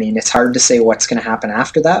I mean it's hard to say what's going to happen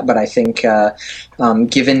after that, but I think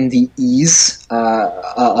given the ease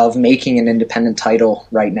of making an independent title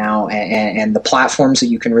right now, and the platforms that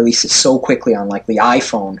you can release it so quickly on, like the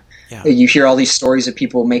iPhone. Yeah. You hear all these stories of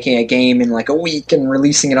people making a game in like a week and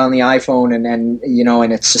releasing it on the iPhone, and you know,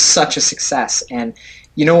 and it's just such a success. And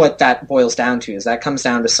you know what that boils down to is that comes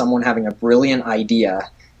down to someone having a brilliant idea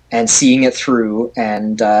and seeing it through,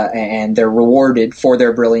 and they're rewarded for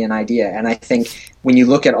their brilliant idea. And I think when you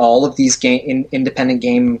look at all of these independent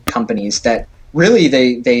game companies, that really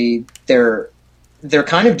they're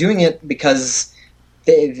kind of doing it because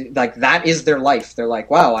like that is their life. They're like,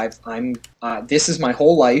 wow, I'm this is my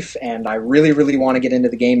whole life, and I really, really want to get into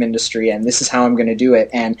the game industry, and this is how I'm going to do it.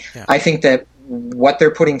 And Yeah. I think that what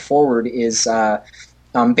they're putting forward is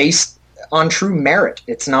based on true merit.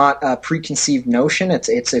 It's not a preconceived notion.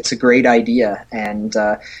 It's a great idea, and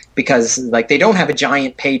because like they don't have a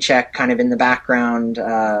giant paycheck kind of in the background,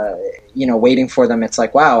 waiting for them. It's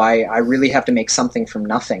like, wow, I really have to make something from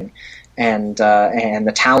nothing, and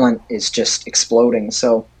the talent is just exploding.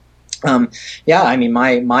 So. Yeah, I mean,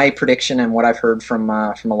 my prediction and what I've heard from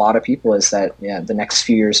a lot of people is that the next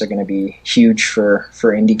few years are going to be huge for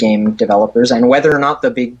indie game developers, and whether or not the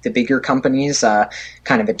bigger companies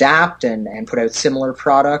kind of adapt and put out similar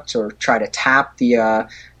products or try to tap the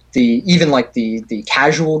even like the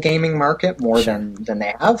casual gaming market more than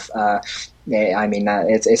they have. I mean,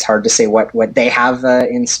 it's hard to say what they have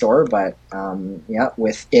in store, but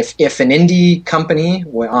with if an indie company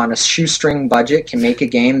on a shoestring budget can make a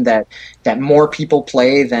game that more people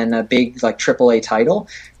play than a big like AAA title,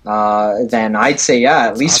 then I'd say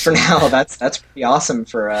at least awesome. For now that's pretty awesome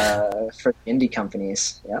for indie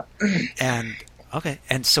companies. Yeah. And okay,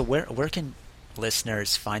 and so where can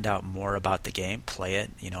listeners find out more about the game, play it,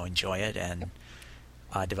 enjoy it, and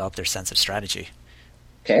develop their sense of strategy?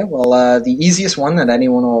 Okay, well, the easiest one that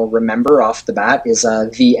anyone will remember off the bat is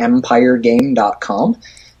theempiregame.com.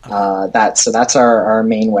 That's our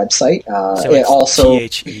main website. So it's also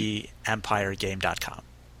theempiregame.com.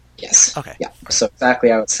 Yes. Okay. Yeah. Great. So exactly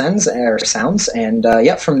how it sounds, and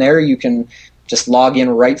from there you can just log in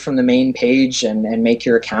right from the main page and make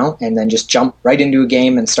your account, and then just jump right into a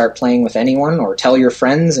game and start playing with anyone, or tell your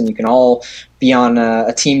friends, and you can all be on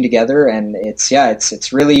a team together. And it's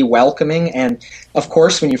really welcoming. And of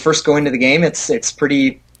course, when you first go into the game, it's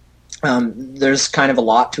pretty. There's kind of a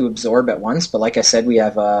lot to absorb at once, but like I said, we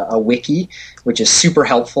have a wiki, which is super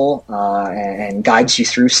helpful and guides you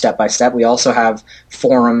through step by step. We also have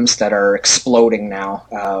forums that are exploding now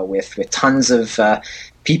with tons of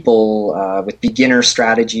people with beginner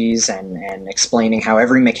strategies and explaining how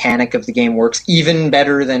every mechanic of the game works even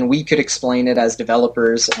better than we could explain it as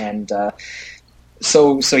developers. And and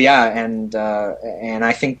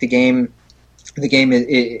I think the game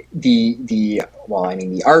the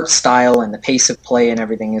art style and the pace of play and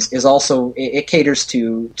everything is also it caters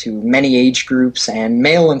to many age groups and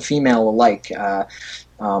male and female alike.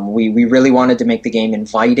 We really wanted to make the game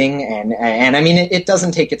inviting, and I mean it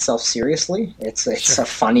doesn't take itself seriously. It's Sure. a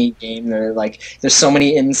funny game. There's so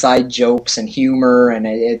many inside jokes and humor, and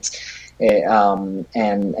I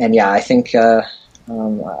think I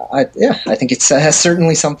think it's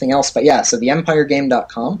certainly something else. But yeah, so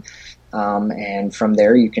theempiregame.com. And from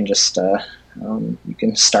there you can just you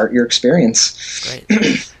can start your experience.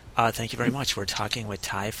 Great. Thank you very much. We're talking with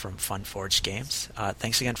Ty from Funforged Games.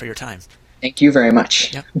 Thanks again for your time. Thank you very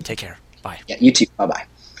much. Yep. Take care. Bye. Yeah, you too. Bye-bye.